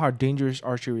didn't know how dangerous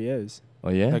archery is. Oh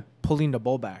yeah? Like pulling the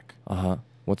bow back.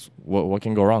 What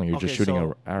can go wrong? You're just shooting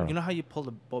an arrow. You know how you pull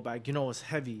the bow back? It's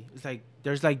heavy. It's like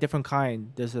there's like different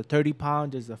kind. There's a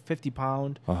 30-pound. There's a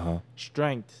 50-pound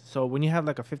strength. So when you have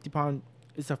like a 50-pound,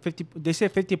 it's a 50. They say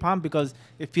 50-pound because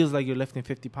it feels like you're lifting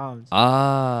 50 pounds.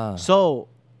 Ah. So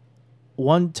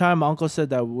one time my uncle said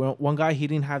that one guy, he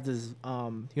didn't have this,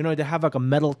 they have like a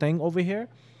metal thing over here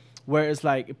where it's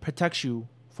like it protects you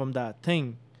from that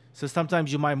thing. So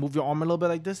sometimes you might move your arm a little bit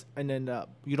like this, and then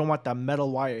you don't want that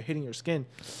metal wire hitting your skin.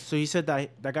 So he said that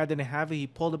guy didn't have it. He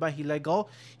pulled it back. He let go.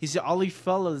 He said all he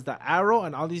felt is the arrow,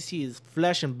 and all you see is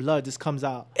flesh and blood just comes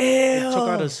out. Ew. It took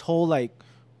out his whole, like,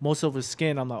 most of his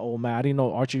skin. I'm like, oh, man, I didn't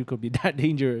know archery could be that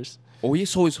dangerous. Oh, yeah,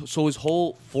 so his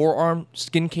whole forearm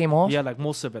skin came off? Yeah, like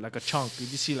most of it, like a chunk. You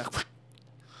just see, like...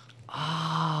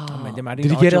 Ah. Oh, man, damn, I Did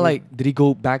didn't he know get it, archery like, did he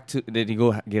go back to, did he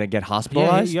go get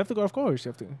hospitalized? Yeah, you have to go, of course.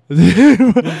 You have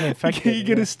to. Can you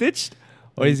get it stitched?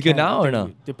 Or he's good now or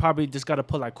no? They probably just got to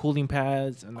put, like, cooling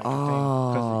pads and, like,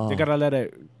 because they got to let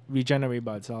it regenerate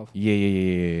by itself.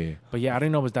 Yeah. But, yeah, I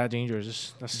didn't know it was that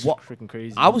dangerous. That's freaking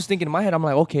crazy. I was thinking in my head, I'm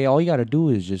like, okay, all you got to do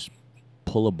is just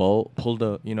pull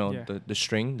the, the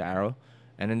string, the arrow,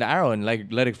 and then the arrow, and, like,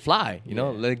 let it fly, you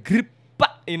know? Let it grip,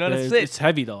 that's it. It's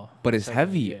heavy, though. But it's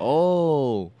heavy. Yeah.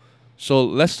 Oh. So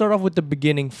let's start off with the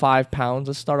beginning, 5 pounds.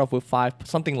 Let's start off with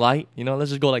something light.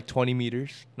 Let's just go like 20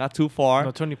 meters, not too far.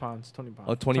 No, 20 pounds. 20 pounds.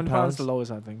 Oh, 20 pounds pounds? is the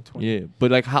lowest, I think. 20. Yeah, but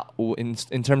like how in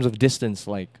terms of distance,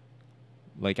 like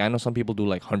I know some people do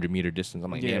like 100-meter distance.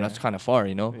 I'm like, yeah, that's kind of far,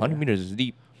 100 meters is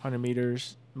deep. 100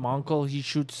 meters. My uncle, he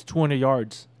shoots 200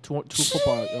 yards, two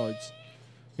football yards.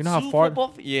 You know how far?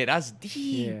 Yeah, that's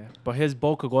deep. Yeah, but his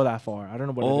bow could go that far. I don't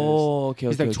know what it is. Oh, okay.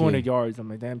 He's like 200 yards. I'm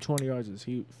like, damn, 200 yards is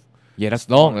huge. Yeah, that's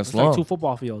long. That's long. Like 2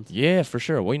 football fields. Yeah, for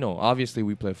sure. We know. Obviously,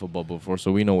 we played football before,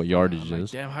 so we know what yardage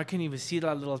is. Damn, how can you even see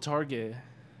that little target?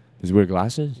 Does he wear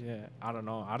glasses? Yeah, I don't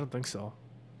know. I don't think so.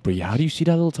 But yeah, how do you see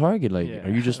that little target? Like, are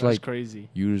you just that's like crazy?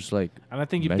 You just like. And I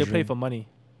think they play for money.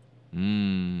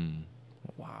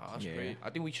 Wow, that's great. I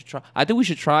think we should try. I think we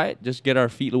should try it. Just get our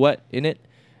feet wet in it,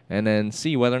 and then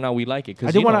see whether or not we like it.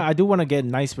 Cause I do want to get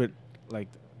nice with like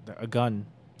a gun.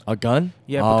 A gun?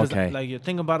 Yeah, because like you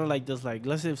think about it like this. Like,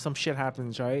 let's say if some shit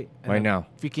happens, right? And right now,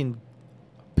 freaking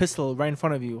pistol right in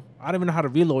front of you. I don't even know how to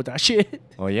reload that shit.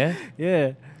 Oh yeah.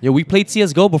 Yeah. Yeah, we played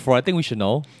CS:GO before. I think we should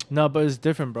know. No, but it's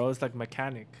different, bro. It's like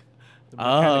mechanic. The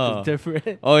mechanic is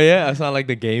different. Oh yeah, it's not like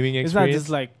the gaming experience. It's not just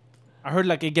like I heard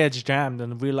like it gets jammed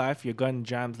in real life. Your gun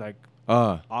jams like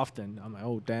often. I'm like,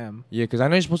 oh damn. Yeah, because I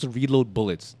know you're supposed to reload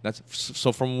bullets. That's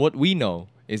so from what we know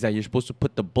is that you're supposed to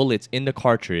put the bullets in the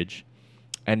cartridge,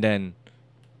 and then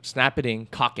snap it in,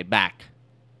 cock it back.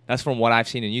 That's from what I've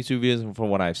seen in YouTube videos and from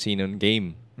what I've seen in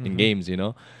games,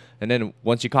 And then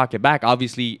once you cock it back,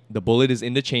 obviously the bullet is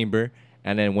in the chamber,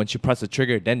 and then once you press the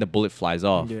trigger, then the bullet flies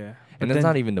off. Yeah. And that's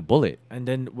not even the bullet. And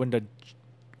then when the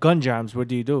gun jams, what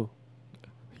do?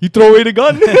 You throw away the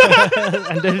gun.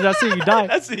 And then that's it, you die.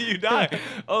 That's it, you die.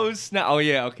 Oh, snap. Oh,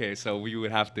 yeah, okay. So we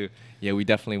would have to. Yeah, we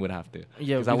definitely would have to.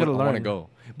 Yeah, because I want to go.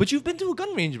 But you've been to a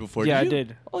gun range before, yeah, did you? I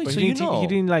did. Oh, but so he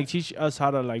didn't like teach us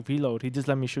how to like reload. He just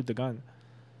let me shoot the gun.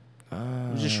 I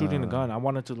was just shooting the gun. I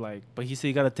wanted to like, but he said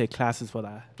you gotta take classes for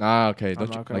that. Ah, okay.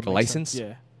 Don't you, like a license?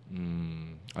 Sense.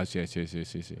 Yeah. I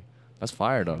see. That's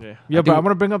fire though. Yeah, but I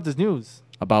want to bring up this news.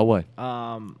 About what?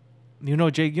 You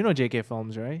know JK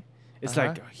Films, right? It's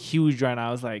like huge right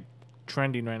now. It's like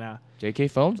trending right now. JK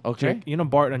Films? Okay. You know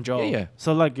Bart and Joe. Yeah.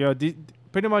 So like,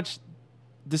 pretty much,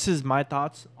 this is my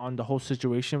thoughts on the whole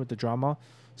situation with the drama.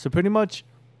 So pretty much,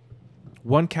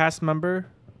 one cast member.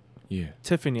 Yeah.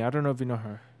 Tiffany. I don't know if you know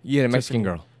her. Yeah, the Mexican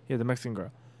girl. Yeah, the Mexican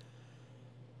girl.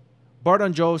 Bart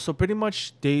and Joe. So pretty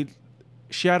much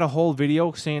she had a whole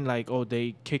video saying like, oh,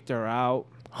 they kicked her out.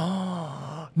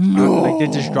 No. Like they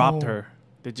just dropped her.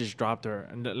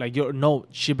 And like,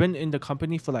 she been in the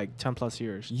company for like 10 plus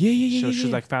years. Yeah. So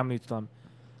she's like family to them.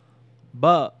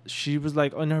 But she was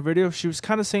like, on her video, she was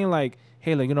kind of saying like,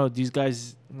 hey, like, these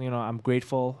guys, I'm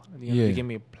grateful. They gave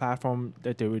me a platform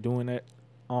that they were doing it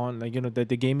on, like, that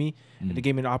they gave me. And they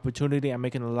gave me an opportunity. I'm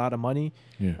making a lot of money.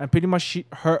 Yeah. And pretty much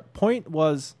her point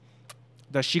was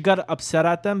that she got upset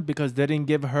at them because they didn't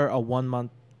give her a 1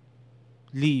 month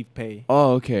leave pay.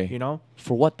 Oh, okay.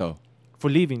 For what though? For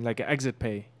leaving, like an exit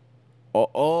pay.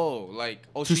 To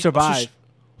survive.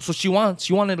 So she wanted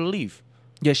to leave.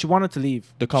 Yeah, she wanted to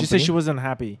leave. The company? She said she wasn't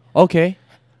happy. Okay.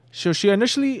 So she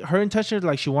initially, her intention is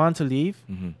like she wanted to leave,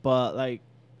 but like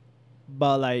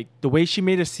the way she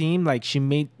made it seem, like she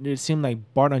made it seem like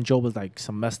Bart and Joe was like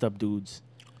some messed up dudes.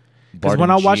 Because when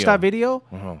I watched that video,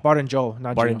 Bart and Joe,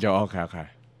 not Bart Gio. and Joe. Okay.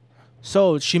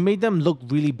 So she made them look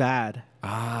really bad.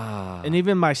 And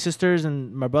even my sisters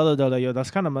and my brother, they're like, yo,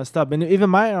 that's kind of messed up. And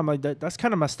even I'm like, that's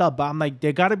kind of messed up. But I'm like,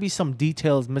 there got to be some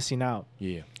details missing out.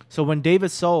 Yeah. So when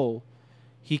David Soul,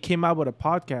 he came out with a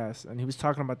podcast and he was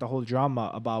talking about the whole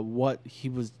drama about what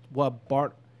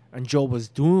Bart and Joe was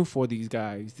doing for these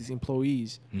guys, these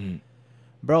employees.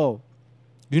 Bro,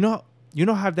 you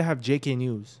know how they have JK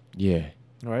News, Yeah.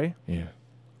 right? Yeah.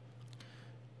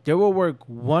 They will work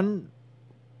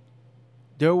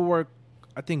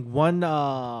I think once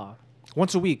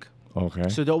a week. Okay.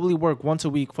 So they only work once a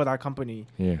week for that company.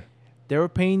 Yeah. They were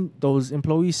paying those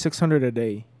employees $600 a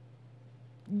day.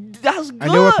 That's good.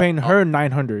 And they were paying her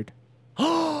 $900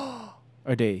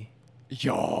 a day.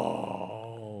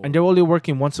 Yo. And they're only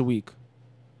working once a week.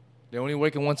 They're only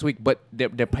working once a week, but they're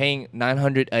paying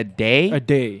 $900 a day. A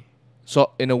day.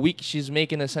 So in a week, she's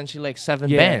making essentially like 7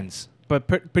 Yeah. bands. But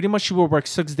pretty much she will work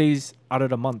 6 days out of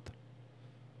the month.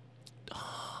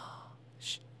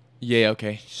 Yeah.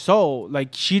 Okay. So,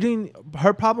 like,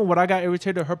 her problem, what I got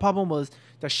irritated, her problem was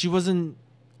that she wasn't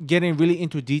getting really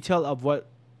into detail of what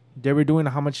they were doing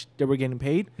and how much they were getting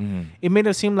paid. Mm-hmm. It made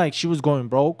it seem like she was going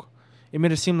broke. It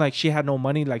made it seem like she had no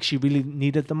money, like she really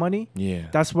needed the money. Yeah.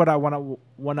 That's what I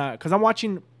wanna, cause I'm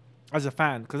watching as a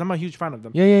fan, cause I'm a huge fan of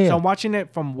them. Yeah. So I'm watching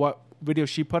it from what video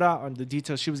she put out and the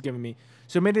details she was giving me.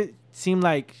 So it made it seem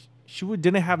like she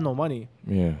didn't have no money.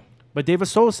 Yeah. But David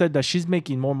Soul said that she's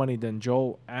making more money than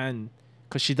Joe, and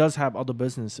because she does have other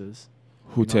businesses.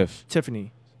 Who, Tiff?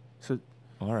 Tiffany. So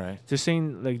All right. they're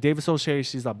saying like David Soul says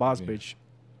she's a boss Yeah. bitch.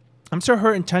 I'm sure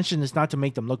her intention is not to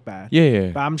make them look bad.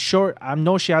 Yeah. But I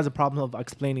know she has a problem of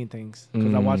explaining things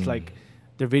because I watched like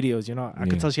their videos. You know, I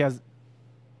could Yeah. tell she has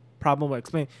problem with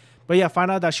explaining. But yeah,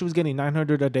 find out that she was getting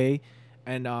 $900 a day,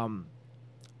 and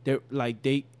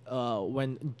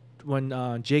when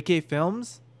JK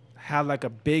Films had like a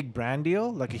big brand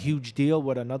deal, like a huge deal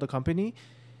with another company.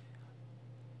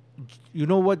 You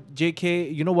know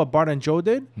what Bart and Joe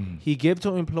did? He gave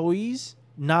to employees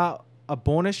not a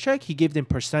bonus check. He gave them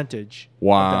percentage.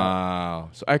 Wow.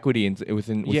 So equity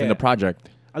within Yeah. the project.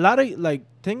 A lot of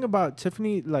thing about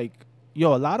Tiffany, a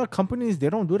lot of companies, they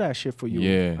don't do that shit for you.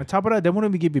 Yeah. On top of that, they won't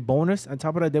even give you bonus. On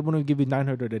top of that, they won't even give you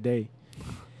 $900 a day.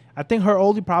 I think her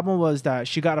only problem was that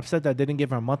she got upset that they didn't give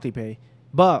her monthly pay.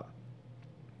 But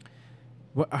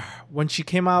when she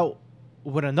came out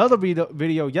with another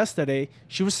video yesterday,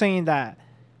 she was saying that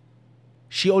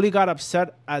she only got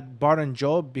upset at Bart and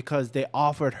Joe because they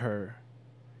offered her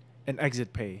an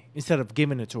exit pay instead of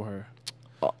giving it to her.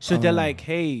 So they're like,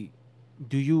 hey,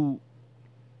 do you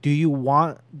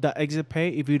want the exit pay?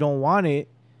 If you don't want it,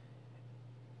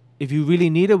 if you really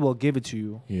need it, we'll give it to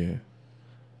you. Yeah.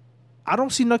 I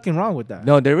don't see nothing wrong with that.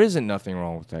 No, there isn't nothing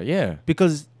wrong with that. Yeah.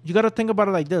 Because you got to think about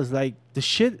it like this. Like, the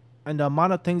shit and the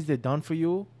amount of things they've done for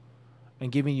you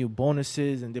and giving you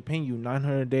bonuses and they're paying you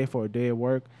 $900 a day for a day of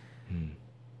work.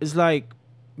 It's like,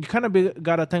 you kind of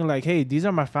got to think like, hey, these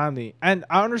are my family. And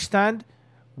I understand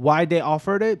why they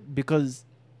offered it because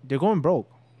they're going broke.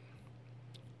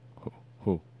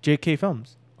 Who? JK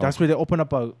Films. That's Okay. where they open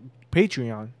up a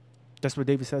Patreon. That's what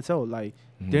David said. So, like,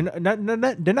 they're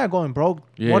not going broke.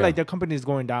 Yeah. More like their company is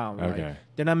going down. Okay. Like,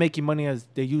 they're not making money as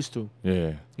they used to.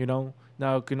 Yeah. You know,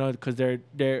 now because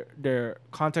their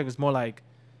content is more like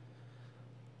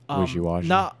Wishy-washy.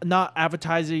 not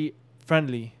advertising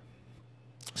friendly.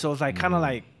 So it's like kind of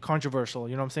like controversial.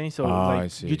 You know what I'm saying? So I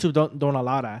like see. YouTube don't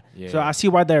allow that. Yeah. So I see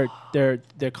why their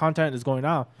content is going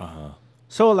down. Uh-huh.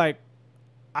 So like,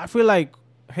 I feel like,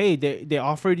 hey, they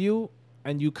offered you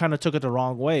and you kind of took it the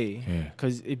wrong way. Yeah.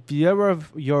 Because if you ever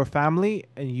have your family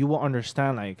and you will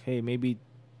understand like, hey, maybe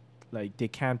like they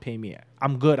can't pay me.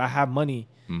 I'm good. I have money.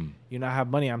 You know, I have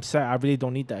money. I'm set. I really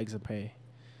don't need the exit pay.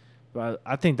 But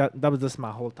I think that was just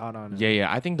my whole thought on it. Yeah.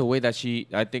 I think the way that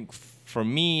for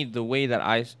me, the way that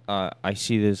I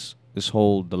see this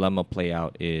whole dilemma play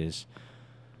out is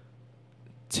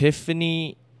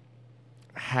Tiffany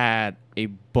had a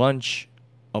bunch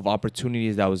of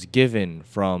opportunities that was given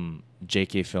from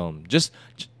JK Film. Just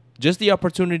the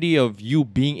opportunity of you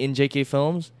being in JK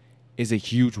Films is a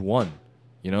huge one.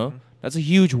 You know, that's a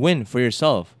huge win for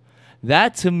yourself.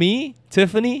 That to me,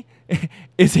 Tiffany,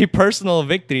 is a personal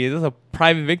victory. It is a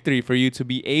private victory for you to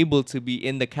be able to be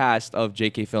in the cast of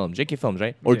JK Films. JK Films,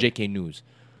 right? Or Yeah. JK News.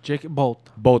 Both.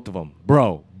 Both of them.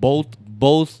 Bro,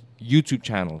 both YouTube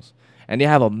channels. And they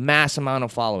have a mass amount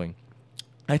of following.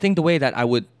 I think the way that I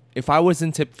would, if I was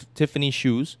in Tiffany's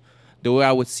shoes, the way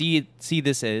I would see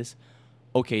this is,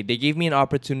 okay, they gave me an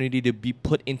opportunity to be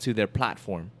put into their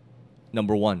platform,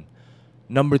 number one.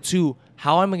 Number two,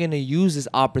 how am I going to use this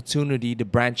opportunity to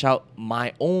branch out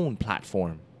my own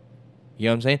platform? You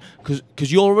know what I'm saying?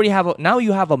 Because you already have now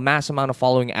you have a mass amount of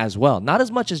following as well. Not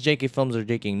as much as JK Films or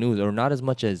JK News, or not as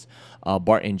much as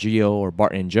Bart and Gio or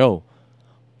Bart and Joe,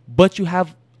 but you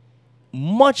have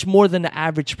much more than the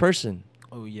average person.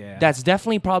 Oh yeah. That's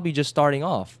definitely probably just starting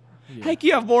off. Yeah. Heck,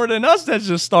 you have more than us that's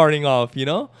just starting off, you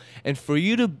know? And for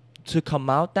you to come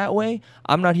out that way,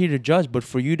 I'm not here to judge, but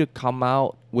for you to come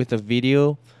out with a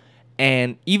video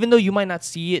And even though you might not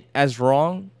see it as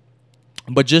wrong,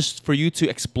 but just for you to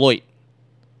exploit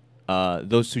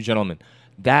those two gentlemen,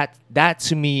 that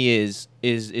to me is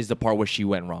the part where she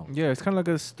went wrong. Yeah, it's kind of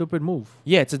like a stupid move.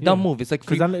 Yeah, it's a dumb move. It's like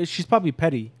because she's probably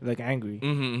petty, like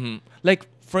angry. Like,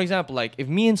 for example, like if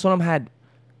me and Sonam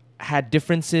had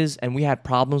differences and we had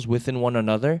problems within one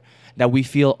another that we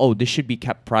feel, oh, this should be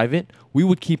kept private, we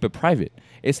would keep it private.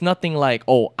 It's nothing like,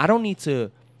 oh,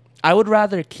 I would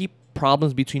rather keep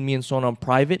problems between me and Sonam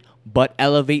private, but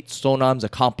elevate Sonam's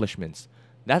accomplishments.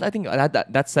 That I think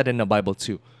that's said in the Bible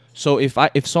too. So if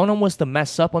Sonam was to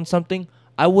mess up on something,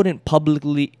 I wouldn't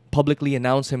publicly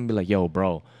announce him and be like, yo,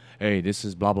 bro, hey, this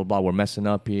is blah blah blah, we're messing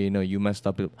up here, you messed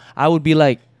up. I would be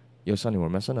like, yo, Sonny, we're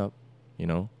messing up,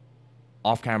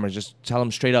 off camera, just tell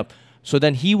him straight up. So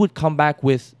then he would come back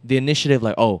with the initiative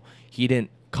like, oh, he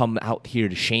didn't come out here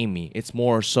to shame me. It's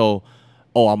more so,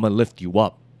 oh, I'm gonna lift you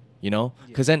up,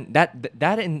 because then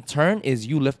that in turn is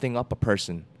you lifting up a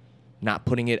person, not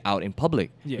putting it out in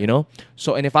public,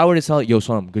 So, and if I were to tell, yo,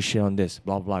 son, good shit on this,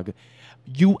 blah blah blah,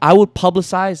 I would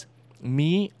publicize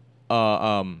me.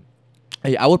 I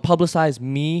would publicize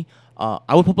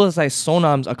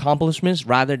Sonam's accomplishments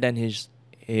rather than his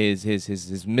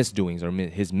misdoings or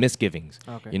his misgivings.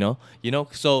 Okay.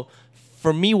 So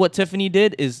for me, what Tiffany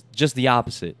did is just the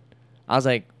opposite. I was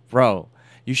like, bro,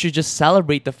 you should just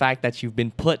celebrate the fact that you've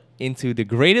been put into the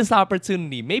greatest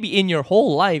opportunity, maybe in your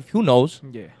whole life. Who knows?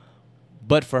 Yeah.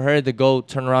 But for her to go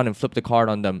turn around and flip the card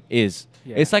on them it's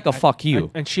like a fuck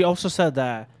you. And she also said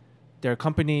that their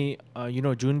company,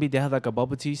 Junbi, they have like a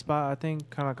bubble tea spot, I think,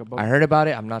 kind of like a bubble. I heard about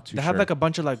it. I'm not too sure. They have like a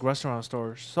bunch of like restaurant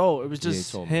stores. So it was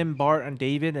just him, Bart, and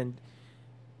David, and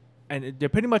they're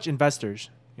pretty much investors,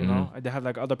 you know. And they have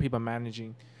like other people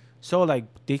managing. So like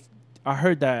I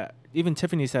heard that even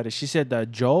Tiffany said it. She said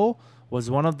that Joe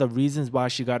was one of the reasons why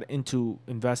she got into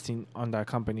investing on that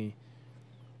company.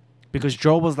 Because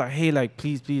Joe was like, hey, like,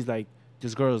 please, like,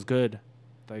 this girl is good.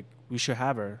 Like, we should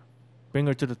have her. Bring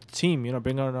her to the team,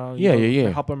 bring her around.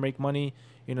 Help her make money,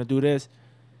 do this.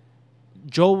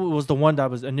 Joe was the one that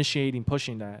was initiating,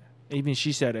 pushing that. Even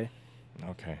she said it.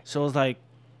 Okay. So it's like,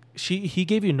 he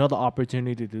gave you another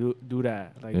opportunity to do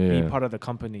that. Like, be part of the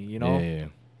company, Yeah.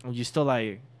 And you still,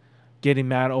 like, getting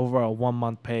mad over a 1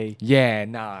 month pay. Yeah,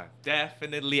 nah,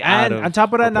 definitely out of And on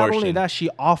top of that, proportion. not only that,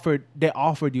 they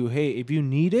offered you, hey, if you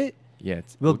need it,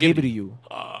 we'll give it to you.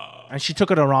 And she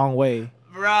took it the wrong way.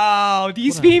 Bro,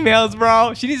 these females,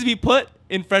 bro. She needs to be put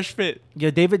in fresh fit. Yeah,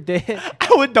 David. they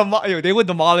would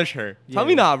demolish her. Tell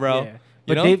me not, bro. Yeah.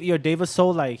 But Dave was so,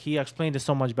 like, he explained it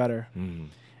so much better.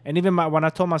 And even when I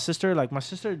told my sister, like, my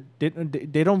sister,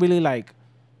 they don't really, like,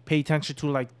 pay attention to,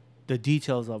 like, the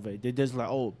details of it. They just like,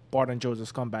 oh, Bart and Joe's a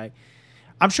scumbag.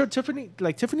 I'm sure Tiffany,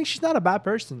 she's not a bad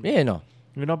person. Yeah, no.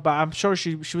 But I'm sure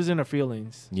she was in her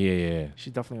feelings. Yeah.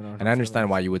 She definitely in her And I understand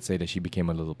why you would say that she became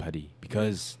a little petty.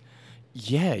 Because,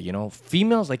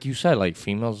 females, like you said, like,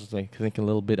 females, like, think a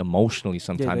little bit emotionally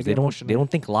sometimes. They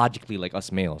don't think logically like us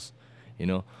males.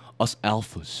 Us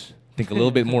alphas think a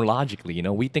little bit more logically.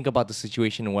 We think about the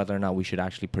situation and whether or not we should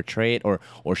actually portray it or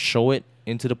show it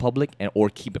into the public or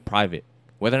keep it private.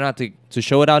 Whether or not to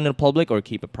show it out in the public or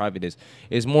keep it private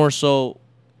is more so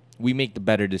we make the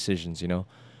better decisions,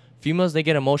 Females, they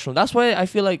get emotional. That's why I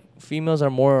feel like females are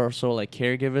more so like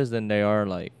caregivers than they are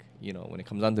like, when it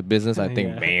comes down to business, I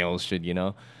think males should,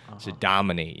 should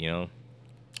dominate,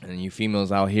 And you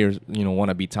females out here, want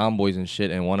to be tomboys and shit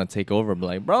and want to take over. But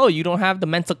like, bro, you don't have the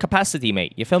mental capacity,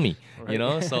 mate. You feel me?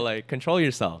 Right. So like, control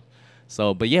yourself.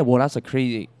 So, but yeah, well, that's a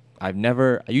crazy...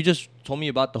 You just told me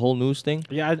about the whole news thing.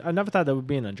 Yeah, I never thought there would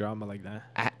be in a drama like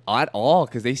that. At all,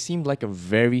 because they seemed like a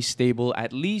very stable, a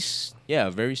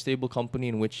very stable company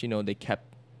in which, they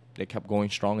kept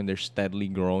going strong and they're steadily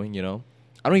growing, I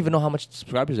don't even know how much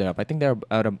subscribers they have. I think they're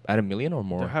at a million or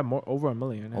more. They have over a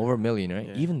million. Over a million, right?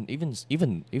 Yeah. Even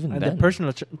and then. the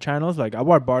personal channels, like I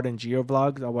watch Bart and Gio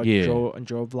vlogs. I watch Joe and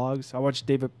Joe vlogs. I watch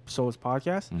David Soul's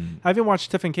podcast. I even watched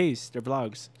Tiff and Case, their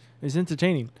vlogs. It's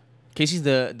entertaining. Casey's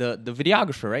the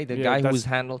videographer, right? The guy who was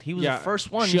handled. He was the first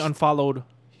one. He unfollowed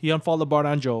Bart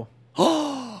and Joe.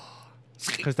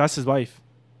 Because that's his wife.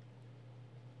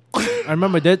 I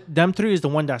remember them three is the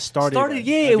one that started.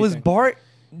 It was Bart,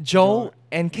 Joe,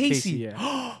 and Casey.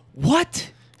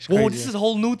 What? Whoa, this is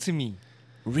whole new to me.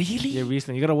 Really? Yeah,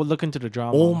 recently. You gotta look into the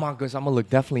drama. Oh my goodness, I'm gonna look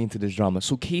definitely into this drama.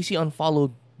 So Casey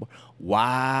unfollowed.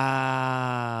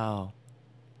 Wow,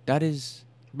 that is.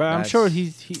 But I'm sure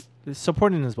he's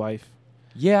supporting his wife.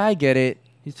 Yeah, I get it.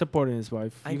 He's supporting his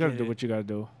wife. You gotta do what you gotta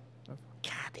do.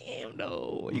 God damn.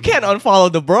 no. You can't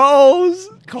unfollow the bros.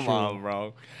 Come True. on,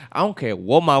 bro. I don't care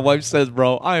what my wife says,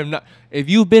 bro. I am not. If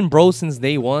you've been bro since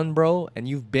day one, bro, and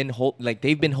you've been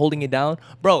they've been holding it down,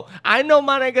 bro. I know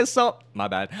my nigga my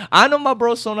bad. I know my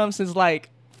bro Sonam since like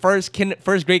first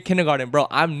grade kindergarten, bro.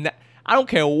 I don't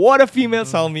care what a female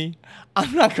tell me.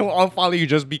 I'm not gonna unfollow you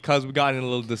just because we got in a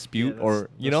little dispute or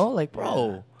you know, like,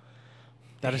 bro.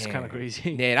 That is kind of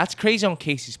crazy. Yeah, that's crazy on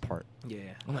Casey's part. Yeah.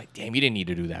 I'm like, damn, you didn't need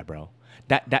to do that, bro.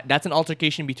 That's an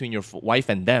altercation between your wife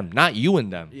and them, not you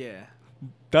and them. Yeah.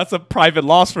 That's a private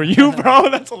loss for you, bro.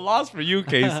 That's a loss for you,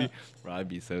 Casey. Bro, I'd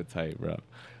be so tight, bro.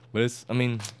 But it's, I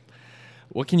mean,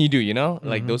 what can you do, you know?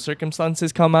 Like, those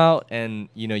circumstances come out and,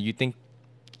 you know, you think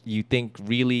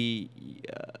really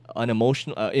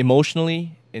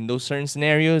emotionally in those certain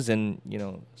scenarios. And, you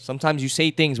know, sometimes you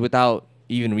say things without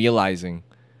even realizing.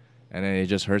 And then it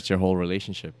just hurts your whole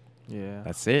relationship. Yeah.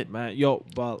 That's it. Man, yo,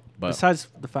 but besides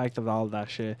the fact of all that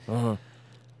shit, Uh-huh.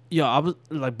 yo, I was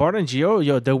like Bart and Gio,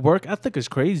 yo, their work ethic is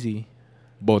crazy.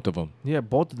 Both of them. Yeah,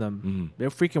 both of them. Mhm. They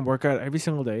freaking work out every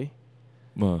single day.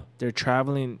 They're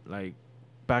traveling like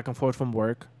back and forth from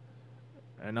work,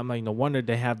 and I'm like, no wonder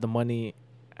they have the money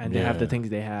and they have the Yeah. things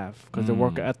they have because their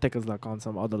work ethic is like on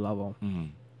some other level. Mhm.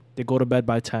 They go to bed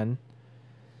by 10.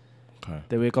 Okay.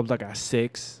 They wake up like at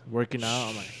 6, working out.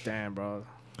 I'm like, damn, bro.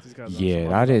 These guys are on Yeah,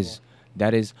 some other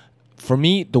that is, for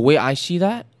me, the way I see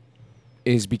that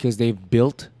is because they've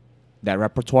built that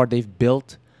repertoire, they've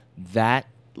built that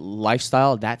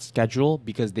lifestyle, that schedule,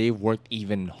 because they've worked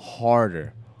even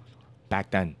harder back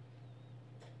then.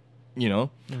 You know,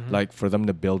 like for them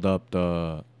to build up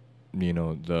their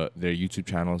YouTube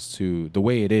channels to the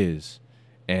way it is,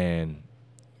 and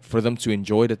for them to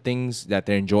enjoy the things that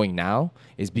they're enjoying now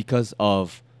is because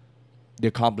of the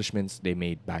accomplishments they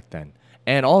made back then.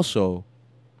 And also,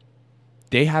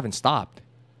 they haven't stopped.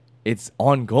 It's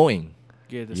ongoing.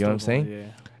 Yeah, You know what I'm saying? Yeah.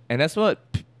 And that's what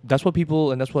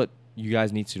people, and that's what you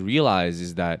guys need to realize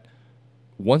is that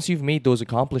once you've made those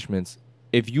accomplishments,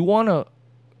 if you want to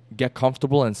get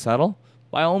comfortable and settle,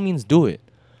 by all means do it.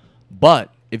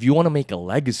 But if you want to make a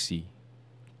legacy,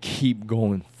 keep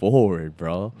going forward,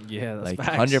 bro. Yeah, that's like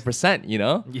facts. 100%, you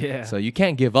know? Yeah. So you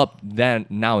can't give up then,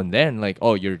 now and then, like,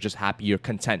 oh, you're just happy, you're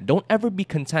content. Don't ever be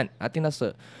content. I think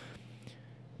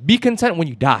be content when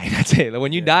you die. That's it. Like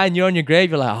when you die and you're on your grave,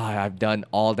 you're like, oh, I've done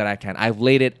all that I can. I've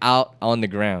laid it out on the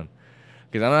ground.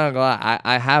 Because I'm not gonna lie,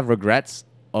 I have regrets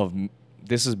of,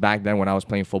 this is back then when I was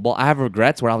playing football. I have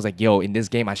regrets where I was like, yo, in this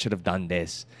game, I should have done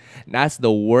this. And that's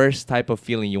the worst type of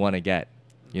feeling you want to get.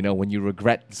 You know, when you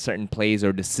regret certain plays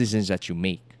or decisions that you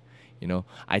make. You know,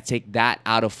 I take that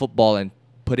out of football and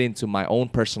put it into my own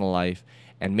personal life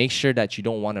and make sure that you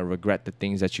don't want to regret the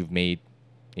things that you've made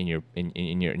in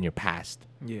your past.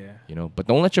 Yeah. You know, but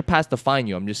don't let your past define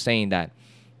you. I'm just saying that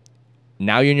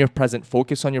now you're in your present.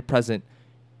 Focus on your present.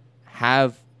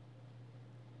 Have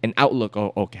an outlook.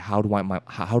 Oh, okay. How do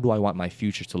I want my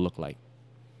future to look like?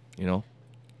 You know,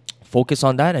 focus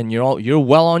on that, and you're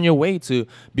well on your way to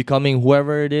becoming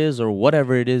whoever it is or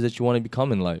whatever it is that you want to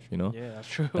become in life. You know, Yeah, that's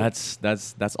true.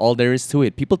 that's all there is to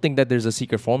it. People think that there's a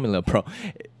secret formula, bro.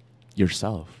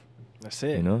 Yourself. That's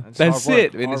it. You know, It's that's hard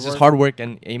work. it. And it's just hard work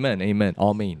and amen.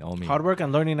 All mean. Hard work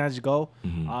and learning as you go.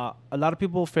 A lot of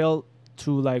people fail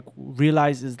to like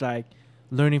realize is like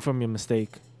learning from your mistake.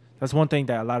 That's one thing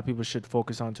that a lot of people should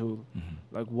focus on too.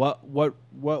 Like what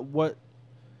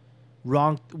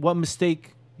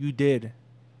mistake you did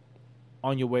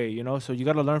on your way, you know? So you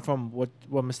got to learn from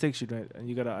what mistakes you did and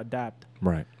you got to adapt.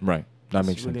 Right. That That's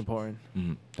makes really sense. important.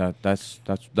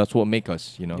 That's what make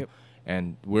us, you know. Yep.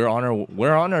 And we're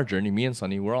on our journey. Me and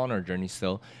Sunny, we're on our journey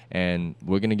still, and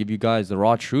we're gonna give you guys the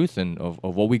raw truth and of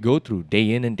what we go through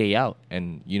day in and day out.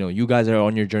 And you know, you guys are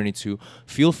on your journey too.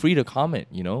 Feel free to comment.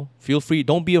 You know, feel free.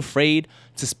 Don't be afraid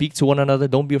to speak to one another.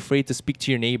 Don't be afraid to speak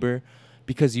to your neighbor,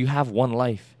 because you have one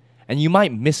life, and you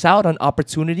might miss out on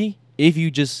opportunity if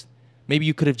you just maybe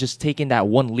you could have just taken that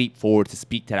one leap forward to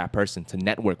speak to that person, to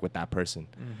network with that person,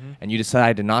 and you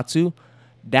decided not to.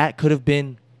 That could have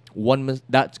been one move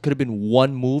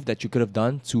that you could have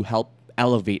done to help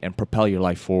elevate and propel your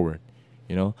life forward.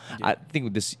 You know, I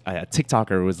think this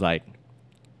TikToker was like,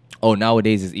 "Oh,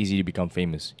 nowadays it's easy to become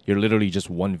famous. You're literally just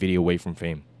one video away from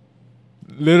fame.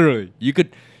 Literally, you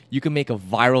could make a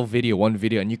viral video, one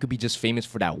video, and you could be just famous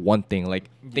for that one thing. Like,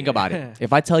 think about it.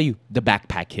 If I tell you the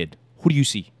backpack kid, who do you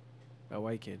see? That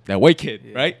white kid. That white kid,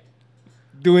 right?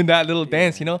 Doing that little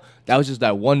dance, you know, that was just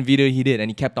that one video he did, and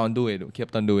he kept on doing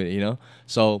it, you know.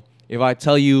 So if I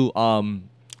tell you,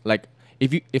 like,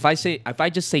 if I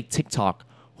just say TikTok,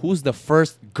 who's the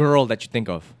first girl that you think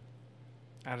of?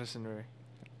 Addison Rae.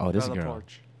 Oh, this Bella girl.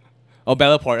 Poarch. Oh,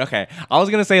 Bella Poarch. Okay, I was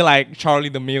gonna say like Charlie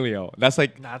D'Amelio. That's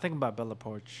like Nah, I think about Bella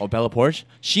Poarch. oh Bella Poarch.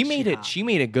 She made it. hot. She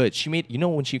made it good. She made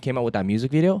when she came out with that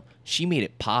music video. She made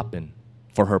it poppin'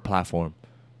 for her platform.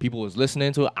 People was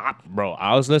listening to it. Bro,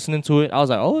 I was listening to it. I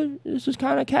was like, oh, this is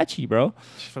kind of catchy, bro.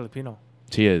 She's Filipino.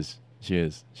 She is. She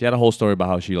is. She had a whole story about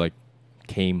how she like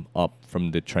came up from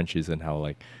the trenches and how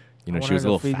like you know I she was a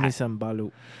want her little to feed me fat. some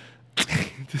balut.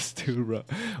 This dude, bro.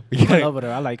 I'm in love with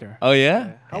her. I like her. Oh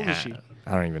yeah. How old is she?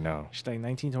 I don't even know. She's like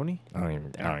 19, 20? I don't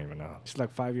even know. She's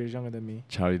like 5 years younger than me.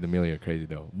 Charlie D'Amelio crazy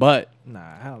though. But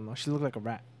Nah, hell no. She look like a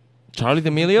rat. Charlie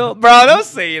D'Amelio, bro, don't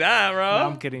say that, bro. Nah,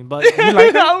 I'm kidding. But you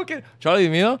like her? I'm kidding. Charlie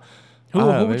D'Amelio. Who I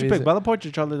don't know, would maybe you pick? it's- Bella Poarch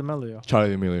or Charlie D'Amelio?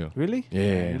 Charlie D'Amelio. Really?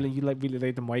 Yeah. You really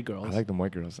like them white girls. I like them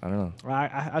white girls. I don't know.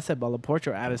 I said Bella Poarch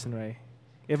or Addison Rae.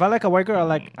 If I like a white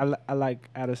girl, I like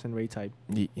Addison Rae type.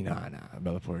 Nah,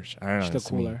 Bella Poarch. I don't know. She's that's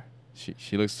the me. cooler.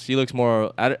 She looks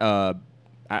more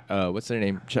what's her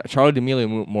name? Charlie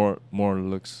D'Amelio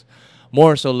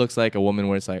more so looks like a woman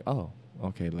where it's like, oh,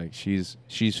 okay, like she's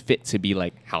fit to be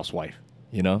like housewife,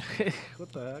 you know?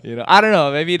 What the heck? You know, I don't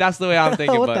know. Maybe that's the way I'm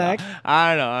thinking, What but the heck?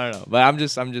 I don't know. But I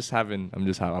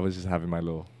was just having my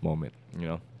little moment, you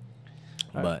know.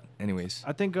 All right. But anyways,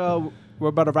 I think we're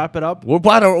about to wrap it up. we're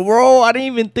about to roll. I didn't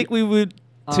even think we would.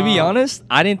 To be Um, honest,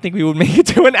 I didn't think we would make it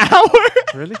to an hour.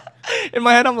 Really? In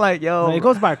my head, I'm like, yo, No, it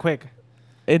goes by quick.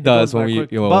 it does goes when by we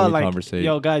quick. when But we like, conversate.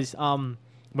 yo, guys, when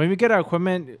we get our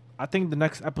equipment, I think the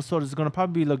next episode is gonna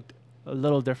probably look a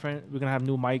little different. We're gonna have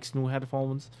new mics, new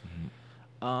headphones.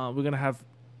 We're gonna have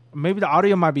maybe the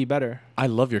audio might be better. I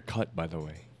love your cut, by the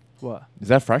way. What? Is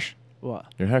that fresh? What?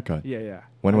 Your haircut? Yeah, yeah.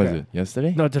 When was Okay. it?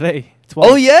 Yesterday? No, today.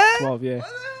 12. Oh yeah. 12, yeah.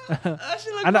 That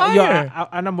shit look And, fire.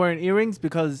 and I'm wearing earrings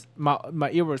because my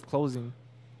ear was closing.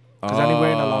 Because I didn't wear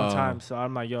it in a long time. So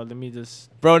I'm like, yo, let me just.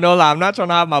 Bro, no lie, I'm not trying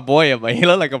to have my boy up, but he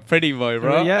look like a pretty boy,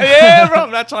 bro. Yeah. Yeah, bro.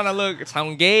 I'm not trying to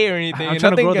sound gay or anything. I'm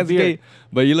trying to Nothing grow the against beard. gay.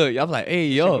 But you look, I'm like, hey,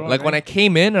 yo. grow, Like when right? I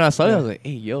came in and I saw you, I Yeah. was like,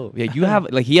 hey, yo. Yeah, you have,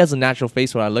 like, he has a natural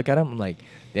face when I look at him. I'm like,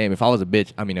 damn, if I was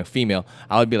a female,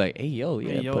 I would be like, hey, yo, yeah,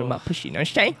 Hey, yo. put him out pushy. You know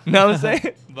what I'm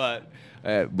saying? But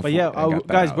Yeah, before I got that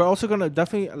guys, out. we're also gonna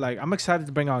definitely like. I'm excited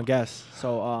to bring on guests.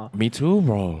 So Me too,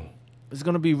 bro. it's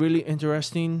gonna be really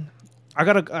interesting. I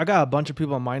got a bunch of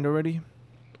people in mind already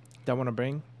that I want to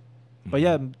bring. But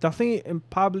yeah, definitely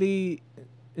probably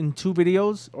in 2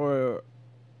 videos or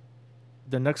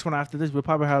the next one after this, we'll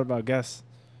probably have our guests.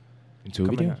 In 2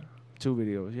 coming videos? out. 2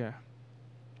 videos, yeah.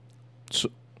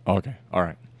 Okay. All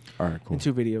right, cool. In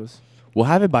 2 videos. We'll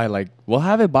have it by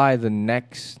the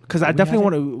next. Because I we definitely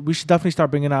have it? want to. We should definitely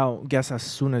start bringing out guests as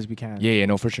soon as we can. Yeah,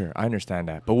 no, for sure. I understand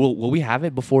that. But will we have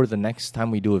it before the next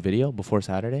time we do a video, before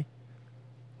Saturday?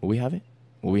 Will we have it?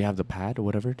 Will we have the pad or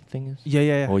whatever the thing is?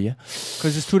 Yeah. Oh, yeah?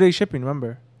 Because it's 2-day shipping.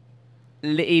 Remember.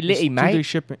 Litty, It's 2-day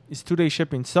shipping. It's 2-day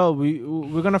shipping. So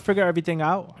we're gonna figure everything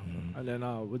out, and then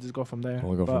we'll just go from there.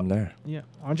 We'll go But from there. Yeah,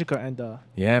 Anjika and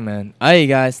Yeah, man. All right,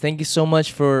 guys. Thank you so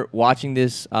much for watching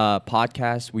this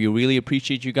podcast. We really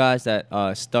appreciate you guys that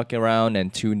stuck around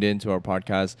and tuned in to our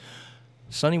podcast.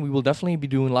 Sonny, we will definitely be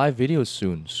doing live videos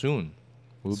soon.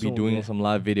 We'll be Soon, doing yeah. some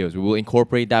live videos. We will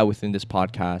incorporate that within this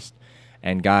podcast.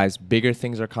 And guys, bigger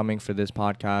things are coming for this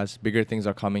podcast. Bigger things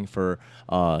are coming for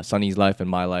Sonny's life and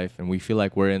my life. And we feel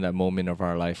like we're in that moment of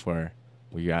our life where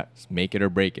we got make it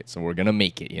or break it. So we're going to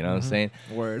make it. You know what I'm saying?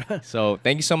 Word. So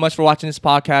thank you so much for watching this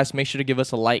podcast. Make sure to give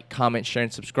us a like, comment, share,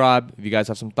 and subscribe. If you guys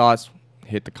have some thoughts,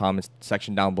 hit the comments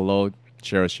section down below.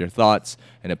 Share us your thoughts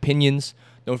and opinions.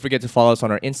 Don't forget to follow us on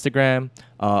our Instagram,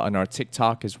 on our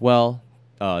TikTok as well.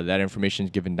 That information is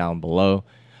given down below.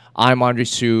 I'm Andre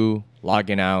Sue,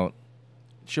 logging out.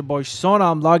 It's your boy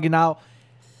Sona. I'm logging out.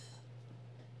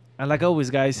 And like always,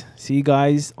 guys, see you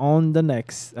guys on the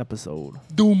next episode.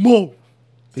 Dumo.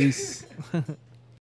 Peace.